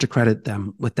I have to credit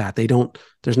them with that.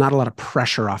 There's not a lot of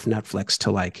pressure off Netflix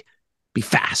to like be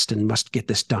fast and must get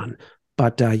this done.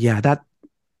 But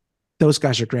those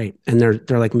guys are great. And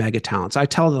they're like mega talents. I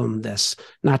tell them this,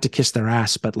 not to kiss their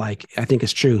ass, but like, I think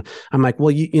it's true. I'm like,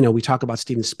 well, we talk about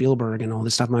Steven Spielberg and all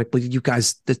this stuff. I'm like, well, you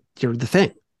guys, you're the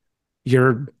thing.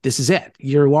 This is it.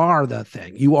 You are the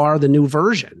thing. You are the new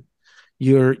version.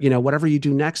 You're, whatever you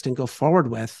do next and go forward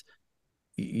with,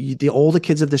 all the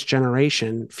kids of this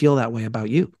generation feel that way about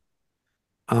you.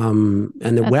 And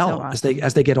they're awesome.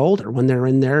 as they get older, when they're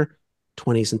in their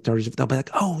 20s and 30s, they'll be like,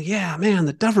 oh yeah, man,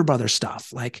 the Duffer Brothers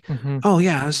stuff. Like, oh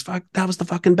yeah, that was the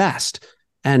fucking best.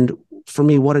 And for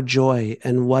me, what a joy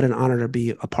and what an honor to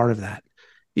be a part of that.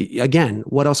 Again,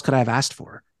 what else could I have asked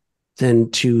for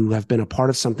than to have been a part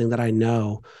of something that I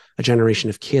know a generation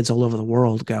of kids all over the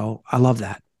world go, I love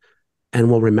that. And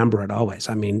we'll remember it always.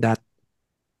 I mean,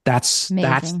 that's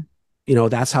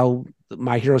how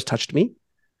my heroes touched me.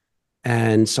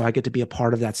 And so I get to be a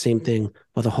part of that same thing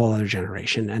with a whole other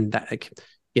generation. And that,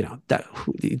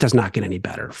 it does not get any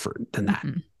better than that,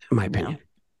 in my opinion.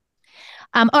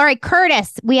 No. All right,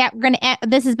 Curtis, we're going to,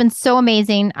 this has been so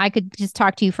amazing. I could just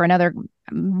talk to you for another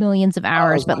millions of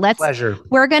hours, but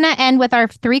we're going to end with our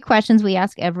 3 questions we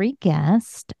ask every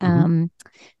guest.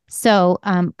 So,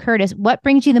 Curtis, what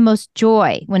brings you the most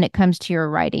joy when it comes to your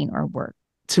writing or work?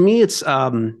 To me, it's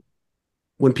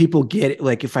when people get it.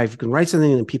 Like if I can write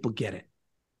something and people get it,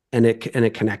 and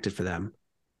it connected for them,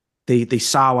 they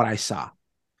saw what I saw.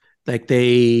 Like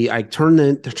I turn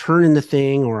in the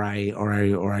thing, or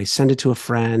I send it to a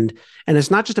friend, and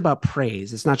it's not just about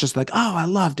praise. It's not just like, oh, I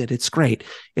loved it, it's great.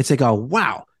 It's like, oh,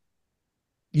 wow,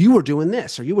 you were doing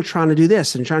this, or you were trying to do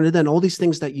this and trying to do that. And all these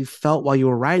things that you felt while you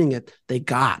were writing it, they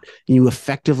got, and you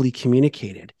effectively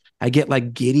communicated. I get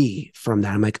like giddy from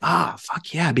that. I'm like,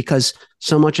 fuck yeah, because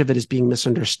so much of it is being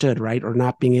misunderstood, right? Or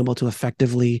not being able to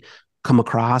effectively come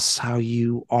across how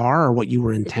you are or what you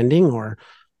were intending, or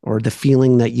the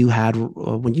feeling that you had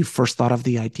when you first thought of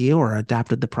the idea or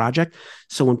adapted the project.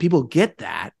 So when people get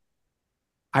that,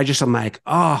 I'm like,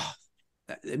 oh,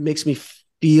 it makes me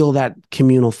feel that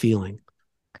communal feeling,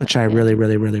 which I really,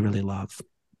 really, really, really love.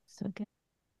 So good.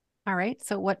 All right.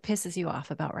 So what pisses you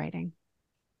off about writing?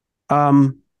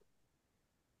 Probably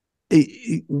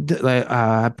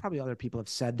other people have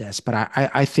said this, but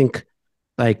I think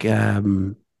like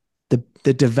the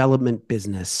development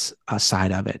business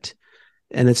side of it,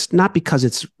 and it's not because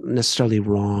it's necessarily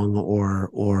wrong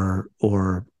or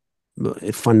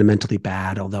fundamentally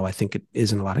bad, although I think it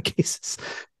is in a lot of cases.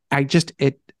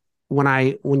 When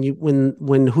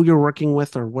who you're working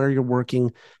with or where you're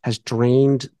working has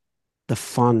drained the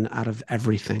fun out of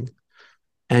everything,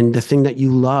 and the thing that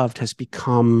you loved has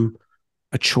become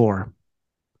a chore,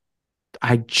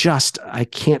 I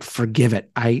can't forgive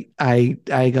it. I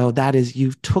go, that is,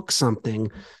 you took something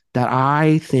that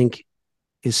I think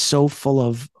is so full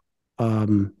of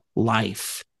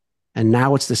life, and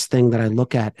now it's this thing that I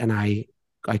look at and I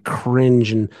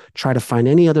cringe and try to find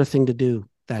any other thing to do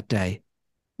that day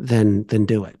than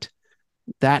do it.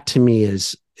 That to me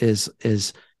is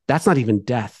that's not even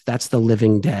death. That's the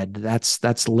living dead.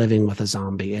 That's living with a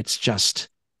zombie. It's just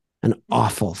an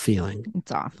awful feeling.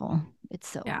 It's awful. It's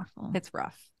so awful. It's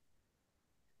rough.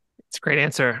 It's a great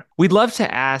answer. We'd love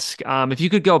to ask if you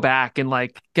could go back and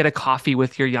like get a coffee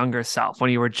with your younger self when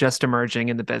you were just emerging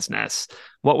in the business.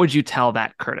 What would you tell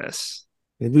that Curtis?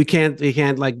 We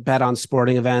can't like bet on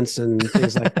sporting events and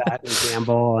things like that and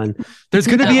gamble. And there's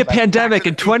going to be a pandemic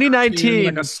in 2019,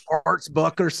 like a sports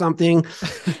book or something.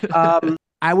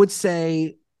 I would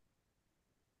say,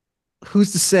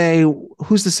 who's to say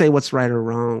what's right or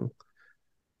wrong?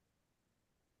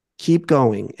 Keep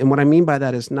going. And what I mean by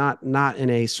that is not in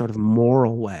a sort of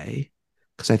moral way,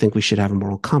 because I think we should have a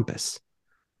moral compass.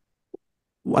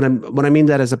 What I mean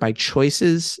that is by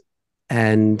choices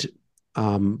and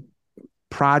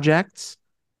projects,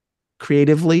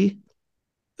 creatively,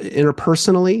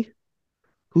 interpersonally.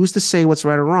 Who's to say what's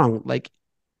right or wrong? Like,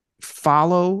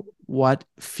 follow what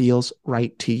feels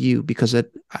right to you, because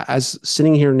as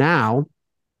sitting here now,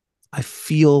 I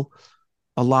feel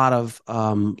a lot of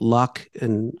luck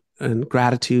and and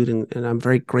gratitude. And I'm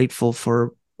very grateful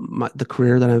for the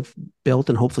career that I've built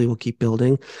and hopefully will keep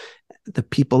building. The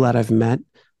people that I've met,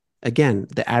 again,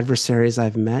 the adversaries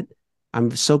I've met,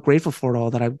 I'm so grateful for it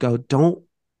all that I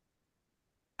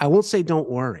won't say don't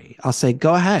worry. I'll say,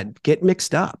 go ahead, get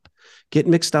mixed up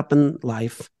in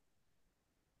life,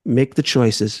 make the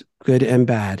choices, good and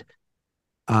bad.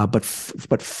 But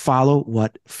follow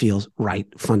what feels right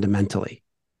fundamentally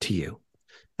to you.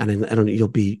 And you'll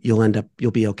be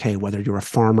okay, whether you're a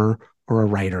farmer or a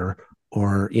writer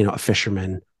or, a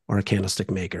fisherman or a candlestick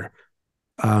maker.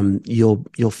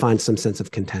 You'll find some sense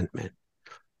of contentment,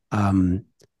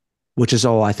 which is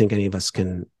all I think any of us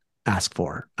can ask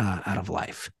for out of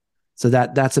life. So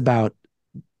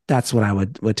that's what I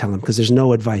would tell them, because there's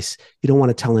no advice. You don't want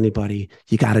to tell anybody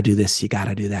you got to do this, you got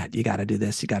to do that, you got to do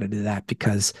this, you got to do that,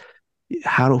 because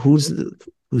who's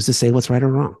to say what's right or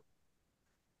wrong?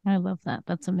 I love that.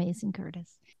 That's amazing,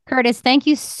 Curtis. Curtis, thank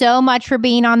you so much for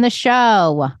being on the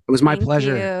show. It was my Thank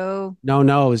pleasure. You.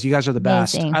 No, you guys are the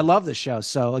Amazing. best. I love the show.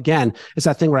 So again, it's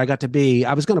that thing where I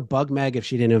was going to bug Meg if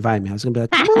she didn't invite me. I was going to be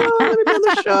like, come on, let me be on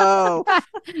the show.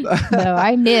 No,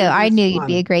 I knew you'd fun.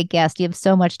 be a great guest. You have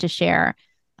so much to share.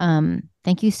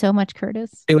 Thank you so much,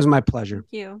 Curtis. It was my pleasure.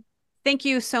 Thank you. Thank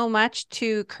you so much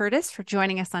to Curtis for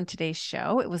joining us on today's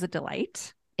show. It was a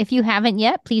delight. If you haven't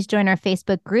yet, please join our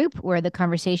Facebook group where the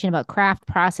conversation about craft,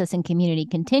 process, and community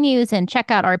continues, and check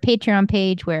out our Patreon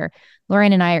page where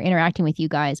Lauren and I are interacting with you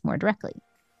guys more directly.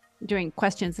 Doing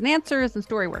questions and answers and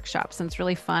story workshops, and it's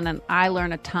really fun, and I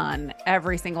learn a ton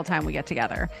every single time we get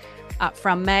together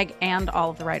from Meg and all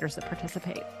of the writers that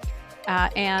participate.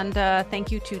 And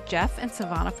thank you to Jeff and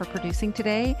Savannah for producing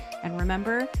today. And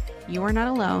remember, you are not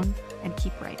alone, and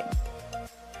keep writing.